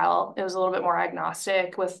treatment trial. It was a little bit more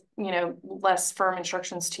agnostic with, less firm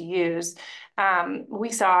instructions to use. We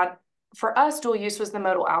saw, for us, dual use was the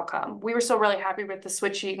modal outcome. We were still really happy with the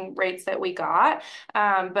switching rates that we got,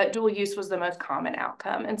 but dual use was the most common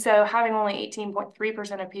outcome. And so having only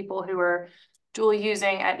 18.3% of people who were dual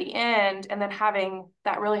using at the end, and then having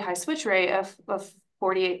that really high switch rate of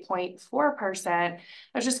 48.4%, I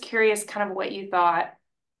was just curious kind of what you thought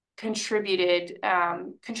contributed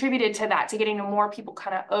to that, to getting more people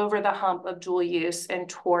kind of over the hump of dual use and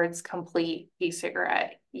towards complete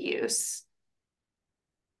e-cigarette use.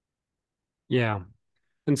 Yeah.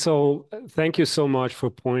 And so thank you so much for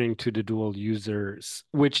pointing to the dual users,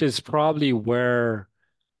 which is probably where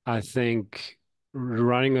I think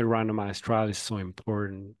running a randomized trial is so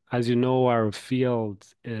important. As you know, our field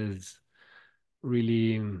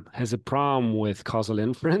really has a problem with causal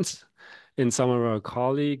inference. In some of our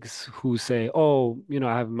colleagues who say, I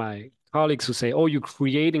have my colleagues who say, you're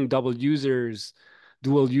creating dual users,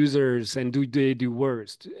 and do they do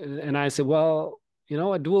worse? And I say, well,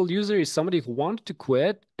 a dual user is somebody who wanted to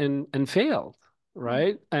quit and failed,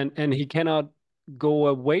 right? And he cannot go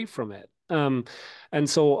away from it. And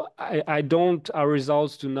so our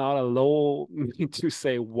results do not allow me to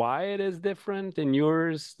say why it is different in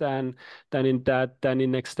yours than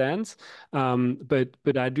in extents.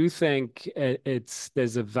 But I do think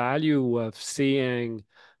there's a value of seeing,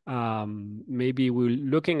 maybe we're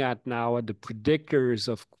looking at now at the predictors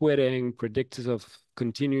of quitting, predictors of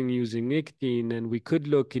continuing using nicotine, and we could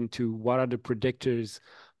look into what are the predictors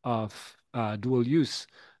of dual use,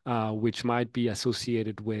 which might be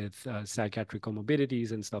associated with psychiatric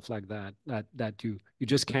comorbidities and stuff like that you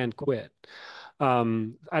just can't quit.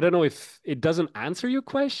 I don't know if it doesn't answer your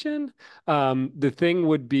question. The thing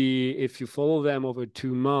would be if you follow them over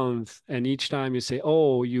 2 months and each time you say,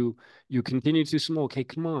 you continue to smoke, hey,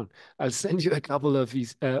 come on, I'll send you a couple of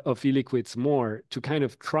e-liquids more to kind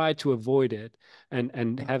of try to avoid it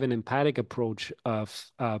and have an empathic approach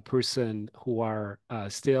of a person who are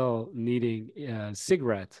still needing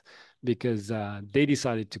cigarettes because they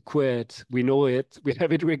decided to quit. We know it. We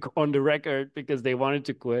have it on the record because they wanted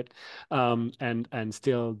to quit, and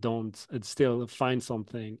still find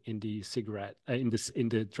something in the cigarette, in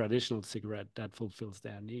the traditional cigarette that fulfills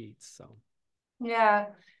their needs. So yeah.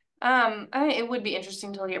 I think it would be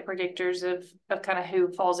interesting to look at predictors of kind of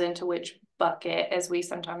who falls into which bucket, as we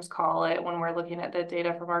sometimes call it, when we're looking at the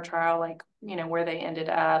data from our trial, like, where they ended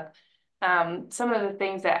up. Some of the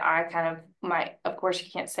things that I kind of might, of course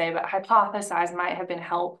you can't say, but hypothesize might have been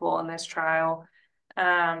helpful in this trial.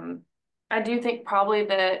 I do think probably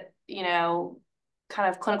that, kind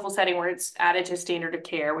of clinical setting where it's added to standard of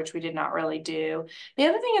care, which we did not really do. The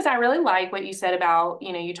other thing is I really like what you said about,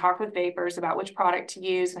 you talked with vapors about which product to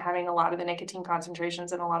use and having a lot of the nicotine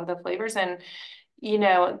concentrations and a lot of the flavors. And,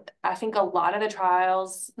 I think a lot of the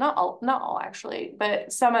trials, not all actually,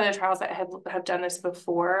 but some of the trials that have done this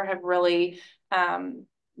before have really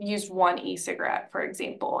used one e-cigarette, for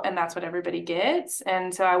example, and that's what everybody gets.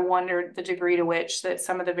 And so I wondered the degree to which that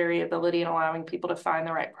some of the variability in allowing people to find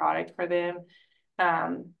the right product for them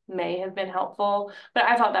may have been helpful. But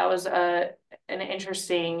I thought that was an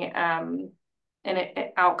interesting an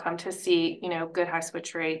outcome to see, good high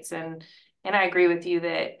switch rates. And I agree with you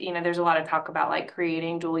that, there's a lot of talk about like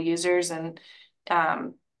creating dual users and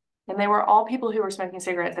they were all people who were smoking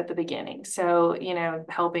cigarettes at the beginning. So,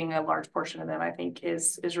 helping a large portion of them, I think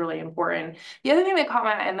is really important. The other thing that caught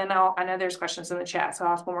my eye, and then I know there's questions in the chat, so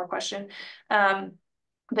I'll ask one more question.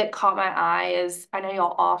 That caught my eye is I know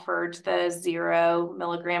y'all offered the 0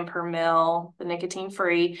 milligram per mil, the nicotine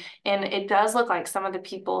free, and it does look like some of the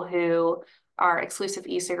people who are exclusive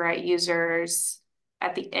e-cigarette users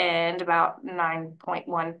at the end, about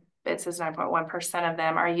 9.1, it says 9.1% of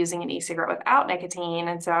them are using an e-cigarette without nicotine.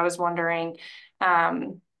 And so I was wondering,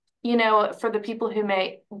 for the people who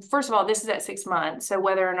first of all, this is at 6 months. So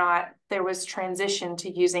whether or not there was transition to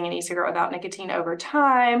using an e-cigarette without nicotine over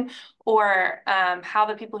time, or how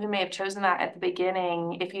the people who may have chosen that at the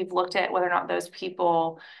beginning, if you've looked at whether or not those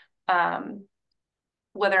people,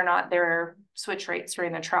 whether or not their switch rates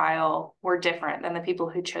during the trial were different than the people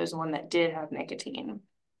who chose one that did have nicotine.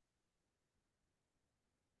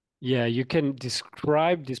 Yeah, you can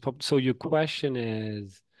describe this. So your question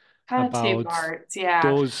is Kind of two about parts, yeah.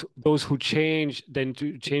 those who changed, then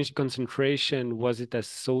to change concentration, was it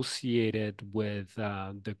associated with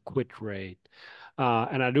the quit rate?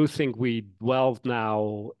 And I do think we dwelled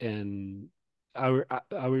now in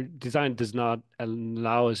our design does not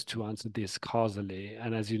allow us to answer this causally.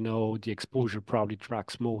 And as you know, the exposure probably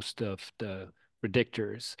tracks most of the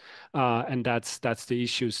predictors, and that's the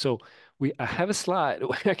issue. So I have a slide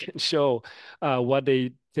where I can show what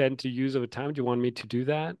they tend to use over time. Do you want me to do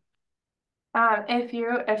that? If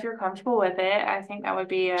you're comfortable with it, I think that would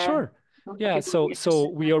be Sure. I Yeah, think would be so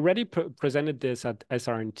interesting. we already presented this at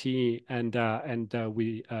SRNT, and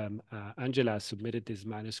we Angela submitted this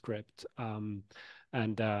manuscript,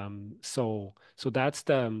 so that's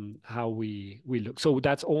the how we look. So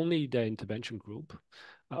that's only the intervention group,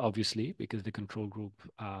 obviously, because the control group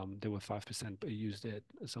there were 5% but used it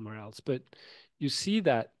somewhere else. But you see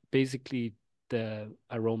that basically the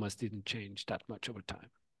aromas didn't change that much over time.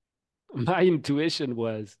 My intuition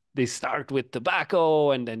was they start with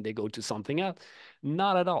tobacco and then they go to something else.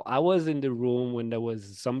 Not at all. I was in the room when there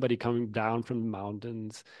was somebody coming down from the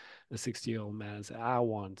mountains, a 60-year-old man said, I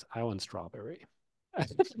want strawberry.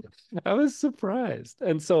 I was surprised.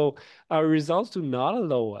 And so our results do not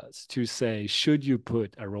allow us to say, should you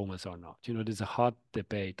put aromas or not? There's a hot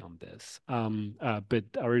debate on this. But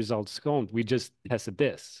our results don't. We just tested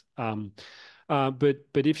this.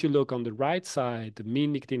 But if you look on the right side, the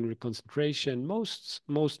mean nicotine concentration,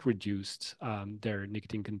 most reduced their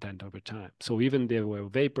nicotine content over time. So even there were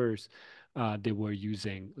vapors, they were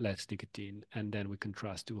using less nicotine. And then we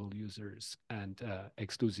contrast dual users and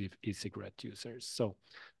exclusive e-cigarette users. So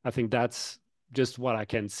I think that's just what I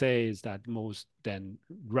can say is that most then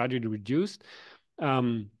gradually reduced.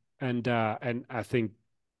 And I think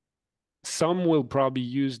some will probably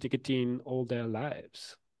use nicotine all their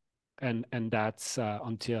lives. And that's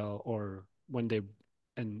until or when they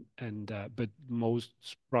but most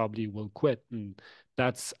probably will quit, and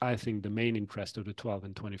that's I think the main interest of the 12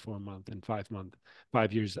 and 24 month and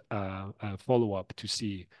 5 years follow-up to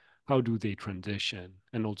see how do they transition,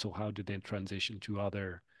 and also how do they transition to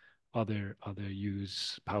other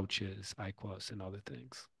use pouches, IQOS, and other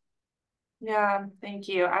things. Yeah, thank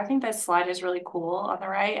you. I think this slide is really cool on the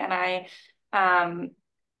right, and I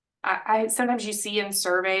sometimes you see in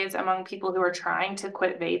surveys among people who are trying to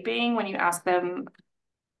quit vaping, when you ask them,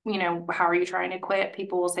 how are you trying to quit?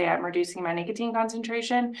 People will say, I'm reducing my nicotine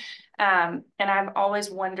concentration. And I've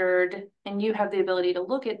always wondered, and you have the ability to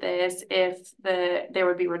look at this, if there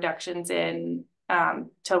would be reductions in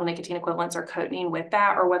total nicotine equivalents or cotinine with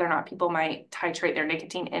that, or whether or not people might titrate their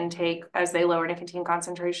nicotine intake as they lower nicotine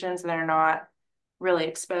concentrations. They're not really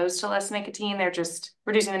exposed to less nicotine. They're just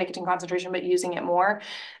reducing the nicotine concentration, but using it more.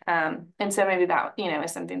 And so maybe that,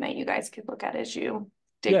 is something that you guys could look at as you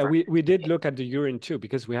dig. Yeah, we did look at the urine too,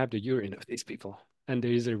 because we have the urine of these people, and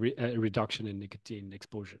there is a reduction in nicotine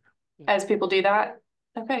exposure. As people do that.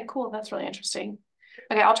 Okay, cool. That's really interesting.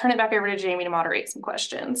 Okay, I'll turn it back over to Jamie to moderate some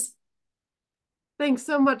questions. Thanks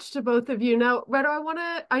so much to both of you. Now, Reto,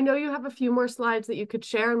 I know you have a few more slides that you could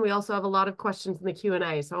share, and we also have a lot of questions in the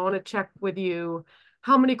Q&A. So I want to check with you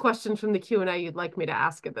how many questions from the Q&A you'd like me to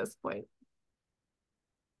ask at this point.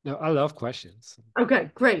 No, I love questions.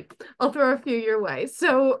 Okay, great. I'll throw a few your way.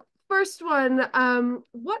 So first one, can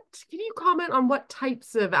you comment on what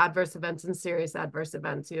types of adverse events and serious adverse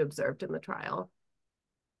events you observed in the trial?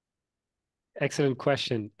 Excellent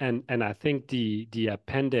question, and I think the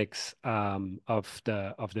appendix of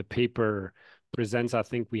the paper presents. I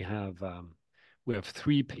think we have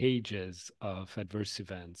 3 pages of adverse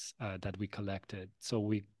events that we collected. So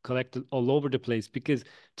we collected all over the place because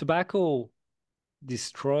tobacco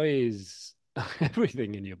destroys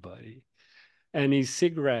everything in your body, and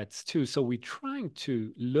e-cigarettes too. So we're trying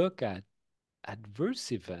to look at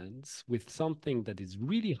adverse events with something that is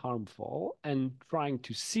really harmful and trying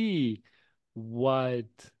to see what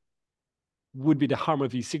would be the harm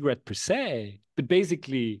of e-cigarette per se, but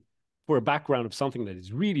basically for a background of something that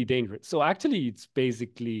is really dangerous. So actually, it's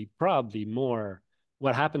basically probably more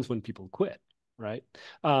what happens when people quit, right?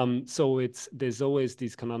 So there's always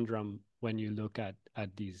this conundrum when you look at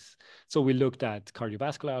these. So we looked at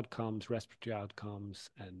cardiovascular outcomes, respiratory outcomes,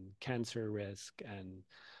 and cancer risk, and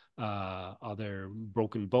other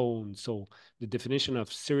broken bones. So the definition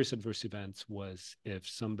of serious adverse events was if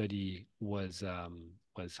somebody was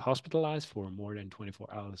hospitalized for more than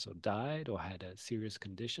 24 hours or died or had a serious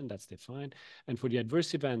condition, that's defined. And for the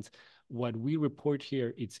adverse events, what we report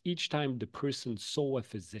here, it's each time the person saw a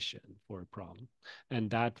physician for a problem,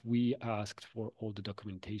 and that we asked for all the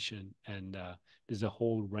documentation, and there's a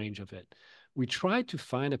whole range of it. We tried to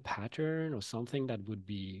find a pattern or something that would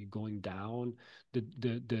be going down.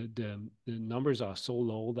 The numbers are so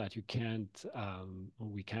low that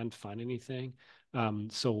we can't find anything.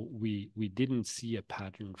 So we didn't see a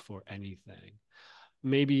pattern for anything.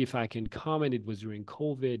 Maybe if I can comment, it was during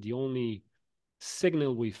COVID. The only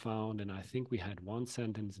signal we found, and I think we had one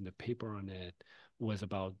sentence in the paper on it, was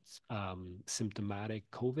about symptomatic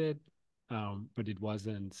COVID. But it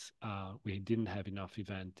wasn't, we didn't have enough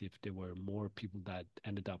event if there were more people that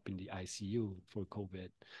ended up in the ICU for COVID,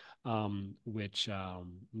 which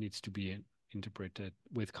needs to be interpreted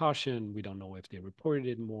with caution. We don't know if they reported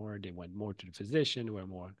it more, they went more to the physician, were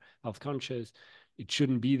more health conscious. It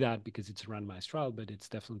shouldn't be that because it's a randomized trial, but it's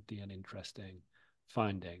definitely an interesting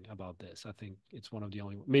finding about this. I think it's one of the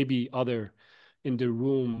only, maybe other in the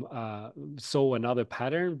room saw another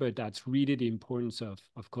pattern, but that's really the importance of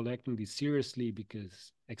collecting this seriously,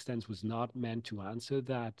 because Extens was not meant to answer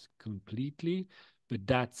that completely, but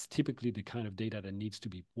that's typically the kind of data that needs to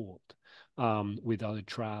be pulled with other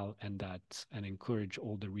trial, and encourage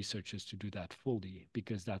all the researchers to do that fully,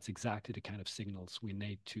 because that's exactly the kind of signals we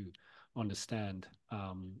need to understand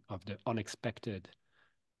of the unexpected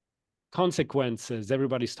consequences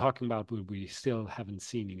everybody's talking about, but we still haven't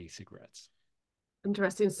seen any cigarettes.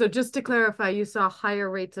 Interesting. So just to clarify, you saw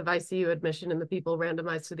higher rates of ICU admission in the people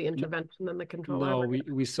randomized to the intervention than the control arm? No,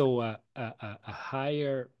 we saw a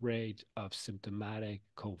higher rate of symptomatic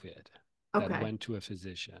COVID that went to a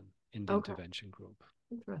physician in the intervention group.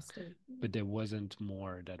 Interesting. But there wasn't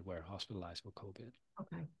more that were hospitalized for COVID.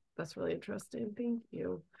 Okay, that's really interesting. Thank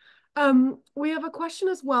you. We have a question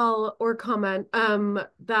as well, or comment,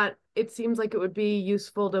 that it seems like it would be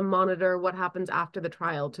useful to monitor what happens after the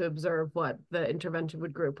trial to observe what the intervention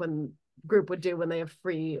group would do when they have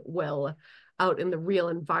free will out in the real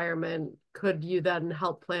environment. Could you then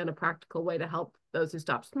help plan a practical way to help those who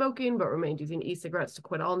stop smoking but remained using e-cigarettes to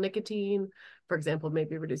quit all nicotine? For example,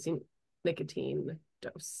 maybe reducing nicotine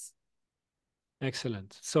dose.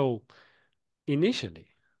 Excellent. So initially,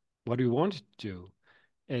 what we wanted to do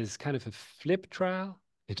is kind of a flip trial.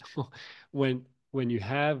 When you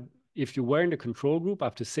have, if you were in the control group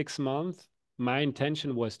after 6 months, my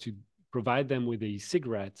intention was to provide them with the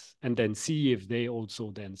cigarettes and then see if they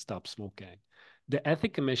also then stop smoking. The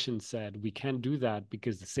Ethics Commission said we can't do that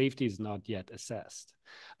because the safety is not yet assessed,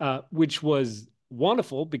 which was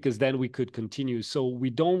wonderful because then we could continue. So we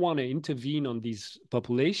don't want to intervene on this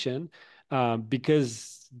population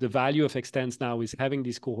because the value of Extens now is having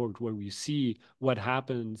this cohort where we see what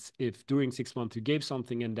happens if during 6 months you gave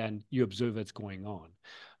something and then you observe what's going on.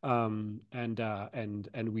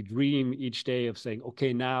 And we dream each day of saying,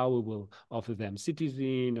 okay, now we will offer them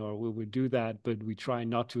citizen, or we will do that, but we try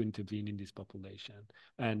not to intervene in this population.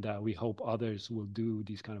 And we hope others will do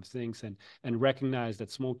these kind of things and recognize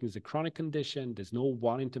that smoking is a chronic condition. There's no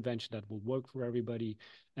one intervention that will work for everybody,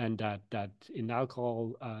 and that in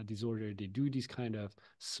alcohol disorder, they do this kind of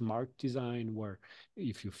smart design where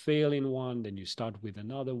if you fail in one, then you start with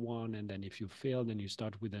another one, and then if you fail, then you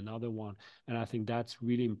start with another one. And I think that's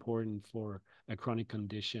really important for a chronic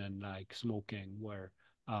condition like smoking, where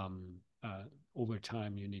over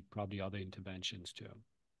time you need probably other interventions too.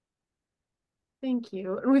 Thank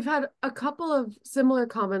you. And we've had a couple of similar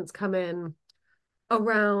comments come in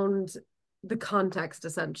around the context,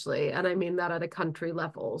 essentially. And I mean that at a country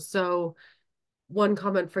level. So one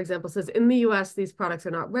comment, for example, says, in the US, these products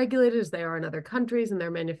are not regulated as they are in other countries, and they're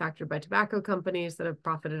manufactured by tobacco companies that have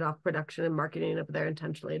profited off production and marketing of their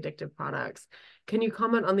intentionally addictive products. Can you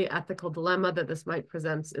comment on the ethical dilemma that this might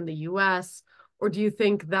present in the US? Or do you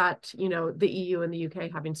think that, you know, the EU and the UK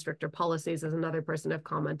having stricter policies, as another person have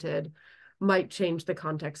commented, might change the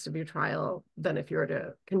context of your trial than if you were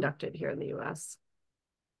to conduct it here in the US?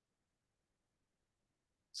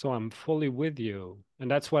 So I'm fully with you. And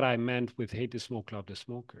that's what I meant with hate the smoke, love the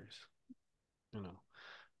smokers. You know,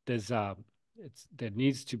 there's there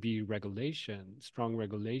needs to be regulation, strong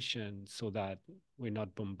regulation, so that we're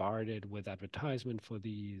not bombarded with advertisement for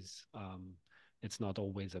these. It's not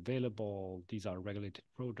always available. These are regulated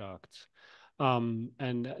products.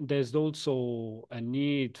 And there's also a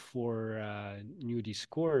need for new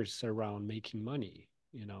discourse around making money.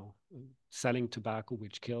 You know, selling tobacco,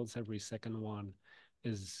 which kills every second one,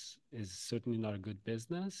 is certainly not a good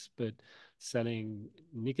business. But selling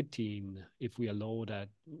nicotine, if we allow that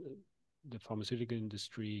the pharmaceutical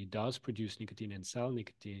industry does produce nicotine and sell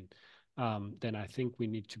nicotine, then I think we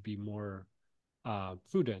need to be more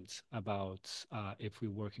prudent about if we're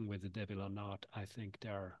working with the devil or not. I think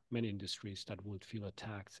there are many industries that would feel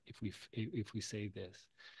attacked if we say this.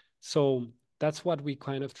 So that's what we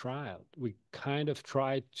kind of tried. We kind of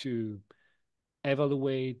tried to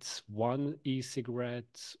evaluate one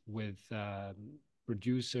e-cigarette with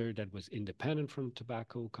producer that was independent from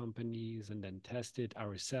tobacco companies, and then test it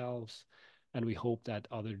ourselves. And we hope that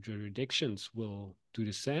other jurisdictions will do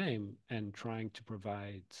the same, and trying to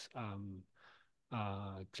provide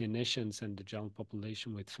clinicians and the general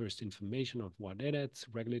population with first information of what it is,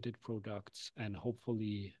 regulated products, and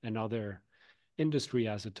hopefully another industry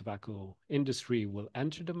as a tobacco industry will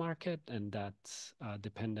enter the market, and that's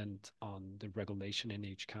dependent on the regulation in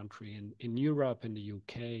each country. In Europe and the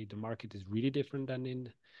UK, the market is really different than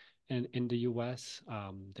in the US.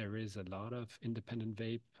 There is a lot of independent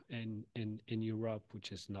vape in Europe,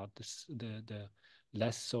 which is not the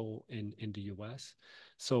less so in the US.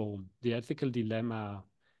 So the ethical dilemma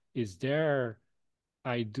is there.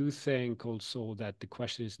 I do think also that the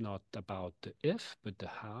question is not about the if, but the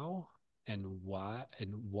how and why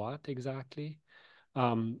and what exactly.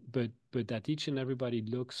 But that each and everybody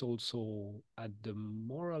looks also at the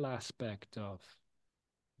moral aspect of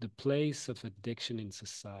the place of addiction in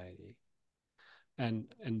society. And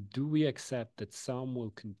do we accept that some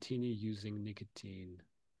will continue using nicotine?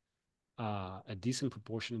 A decent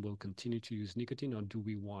proportion will continue to use nicotine, or do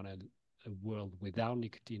we want a world without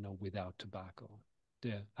nicotine or without tobacco?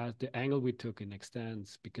 The angle we took in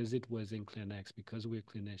Extends, because it was in clinics, because we're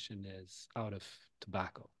clinician, is out of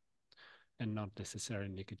tobacco and not necessarily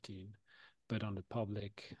nicotine. But on the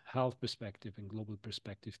public health perspective and global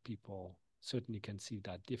perspective, people certainly can see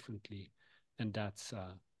that differently. And that's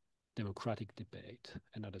a democratic debate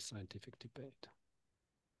and not a scientific debate.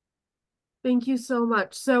 Thank you so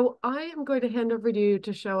much. So I am going to hand over to you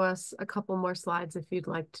to show us a couple more slides if you'd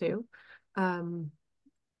like to.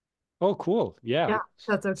 Oh, cool. Yeah,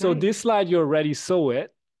 that's okay. So this slide, you already saw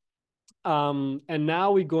it. And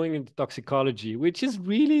now we're going into toxicology, which is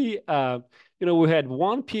really, we had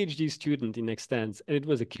one PhD student in Extends, and it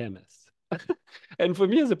was a chemist. And for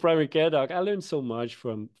me as a primary care doc, I learned so much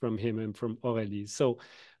from him and from Aurélie. So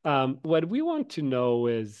what we want to know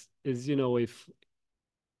is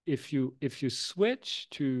if you switch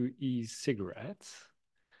to e-cigarettes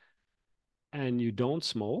and you don't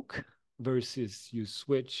smoke versus you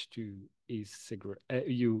switch to e-cigarette,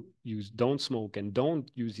 you don't smoke and don't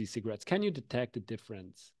use e-cigarettes, can you detect the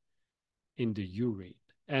difference in the urine?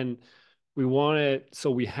 And we wanted, so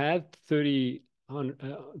we had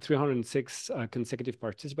 306 consecutive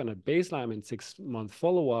participants at baseline and 6-month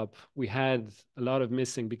follow-up. We had a lot of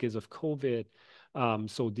missing because of COVID.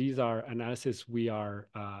 So these are analysis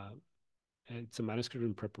it's a manuscript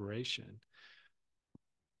in preparation.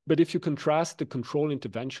 But if you contrast the control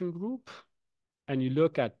intervention group and you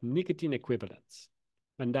look at nicotine equivalents,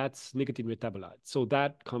 and that's nicotine metabolite. So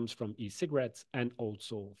that comes from e-cigarettes and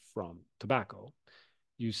also from tobacco.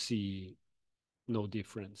 You see no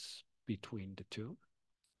difference between the two.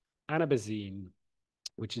 Anabazine,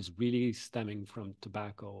 which is really stemming from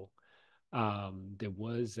tobacco, there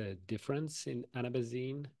was a difference in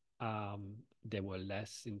anabazine. There were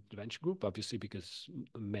less in the intervention group, obviously, because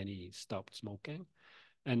many stopped smoking.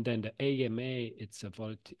 And then the AMA, it's a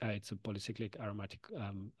polycyclic aromatic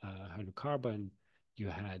hydrocarbon. You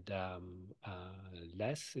had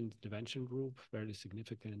less in the intervention group, very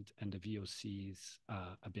significant, and the VOCs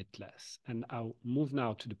a bit less. And I'll move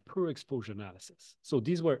now to the pure exposure analysis. So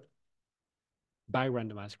these were by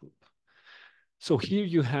randomized group. So here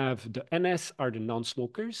you have the NS are the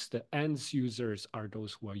non-smokers, the ENDS users are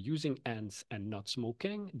those who are using ENDS and not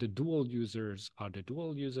smoking, the dual users are the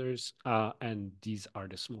dual users, and these are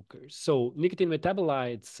the smokers. So nicotine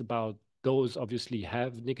metabolites, about those obviously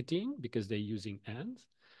have nicotine because they're using ENDS.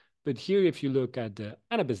 But here, if you look at the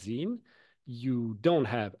anabazine, you don't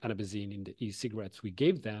have anabazine in the e-cigarettes we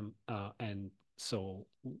gave them, and so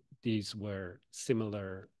these were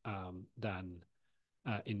similar than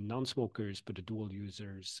in non-smokers, but the dual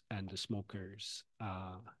users and the smokers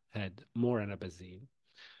had more anabazine.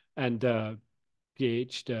 And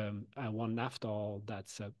pH, the 1-naphthol,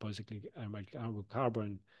 that's polycyclic aromatic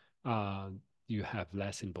hydrocarbon, you have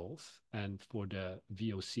less in both. And for the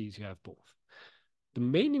VOCs, you have both. The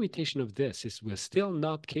main limitation of this is we're still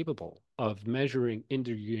not capable of measuring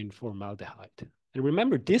inter-urine formaldehyde. And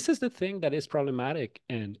remember, this is the thing that is problematic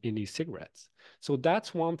in e-cigarettes. So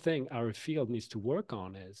that's one thing our field needs to work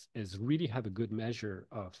on is really have a good measure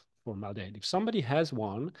of formaldehyde. If somebody has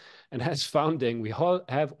one and has funding, we all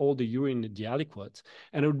have all the urine in the aliquots,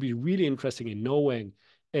 and it would be really interesting in knowing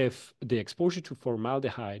if the exposure to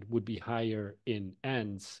formaldehyde would be higher in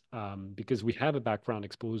ENDS, because we have a background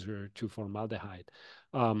exposure to formaldehyde.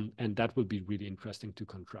 And that would be really interesting to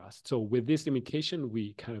contrast. So with this limitation,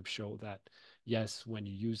 we kind of show that, yes, when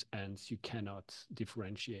you use ENDS, you cannot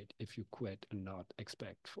differentiate if you quit and not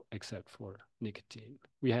except for nicotine.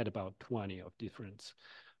 We had about 20 of difference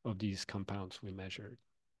of these compounds we measured.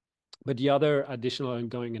 But the other additional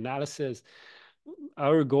ongoing analysis,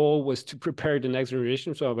 our goal was to prepare the next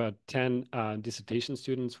generation. So about 10 dissertation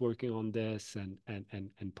students working on this and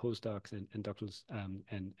postdocs and doctors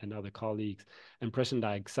and other colleagues. And present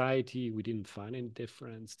anxiety, we didn't find any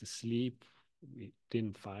difference. The sleep, we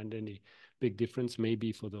didn't find any big difference,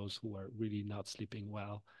 maybe for those who are really not sleeping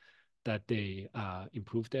well, that they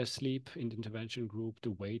improved their sleep in the intervention group. The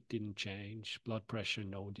weight didn't change. Blood pressure,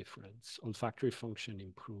 no difference. Olfactory function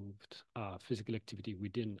improved. Physical activity, we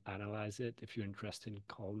didn't analyze it. If you're interested,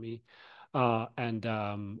 call me. And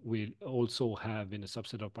we also have, in a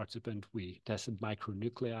subset of participants, we tested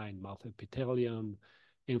micronuclei in mouth epithelium,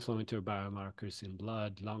 inflammatory biomarkers in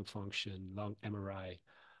blood, lung function, lung MRI.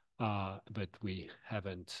 But we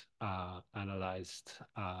haven't analyzed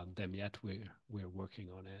them yet. We're working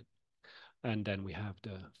on it. And then we have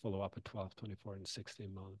the follow-up at 12, 24, and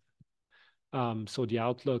 16 months. So the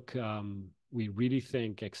outlook, we really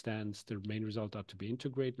think extends the main result out to be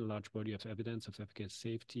integrated in a large body of evidence of efficacy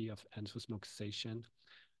safety of ENDS for smoke cessation.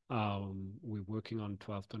 We're working on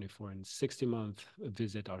 12, 24, and 60-month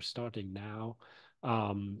visit are starting now.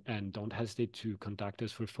 And don't hesitate to contact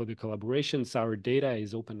us for further collaborations. Our data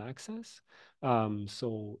is open access.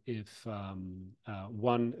 So if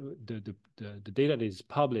the data that is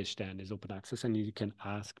published then is open access, and you can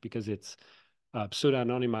ask, because it's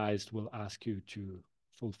pseudo-anonymized, we'll ask you to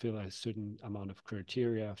fulfill a certain amount of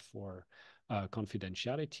criteria for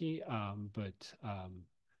confidentiality, but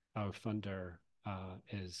our funder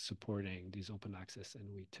is supporting these open access, and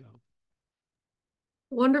we too.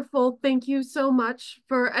 Wonderful. Thank you so much.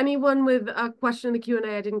 For anyone with a question in the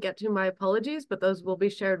Q&A I didn't get to, my apologies, but those will be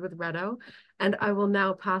shared with Reto. And I will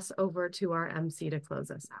now pass over to our MC to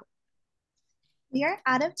close us out. We are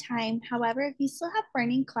out of time. However, if you still have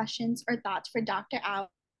burning questions or thoughts for Dr.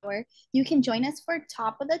 Auer, you can join us for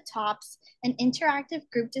Top of the Tops, an interactive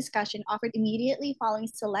group discussion offered immediately following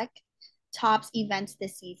select TOPS events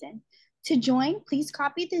this season. To join, please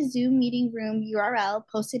copy the Zoom meeting room URL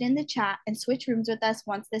posted in the chat and switch rooms with us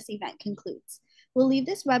once this event concludes. We'll leave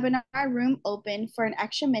this webinar room open for an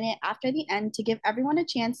extra minute after the end to give everyone a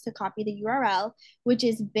chance to copy the URL, which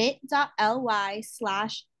is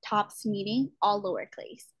bit.ly/topsmeeting, all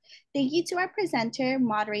lowercase. Thank you to our presenter,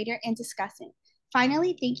 moderator, and discussant.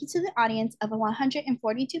 Finally, thank you to the audience of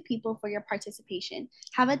 142 people for your participation.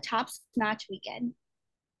 Have a top-notch weekend.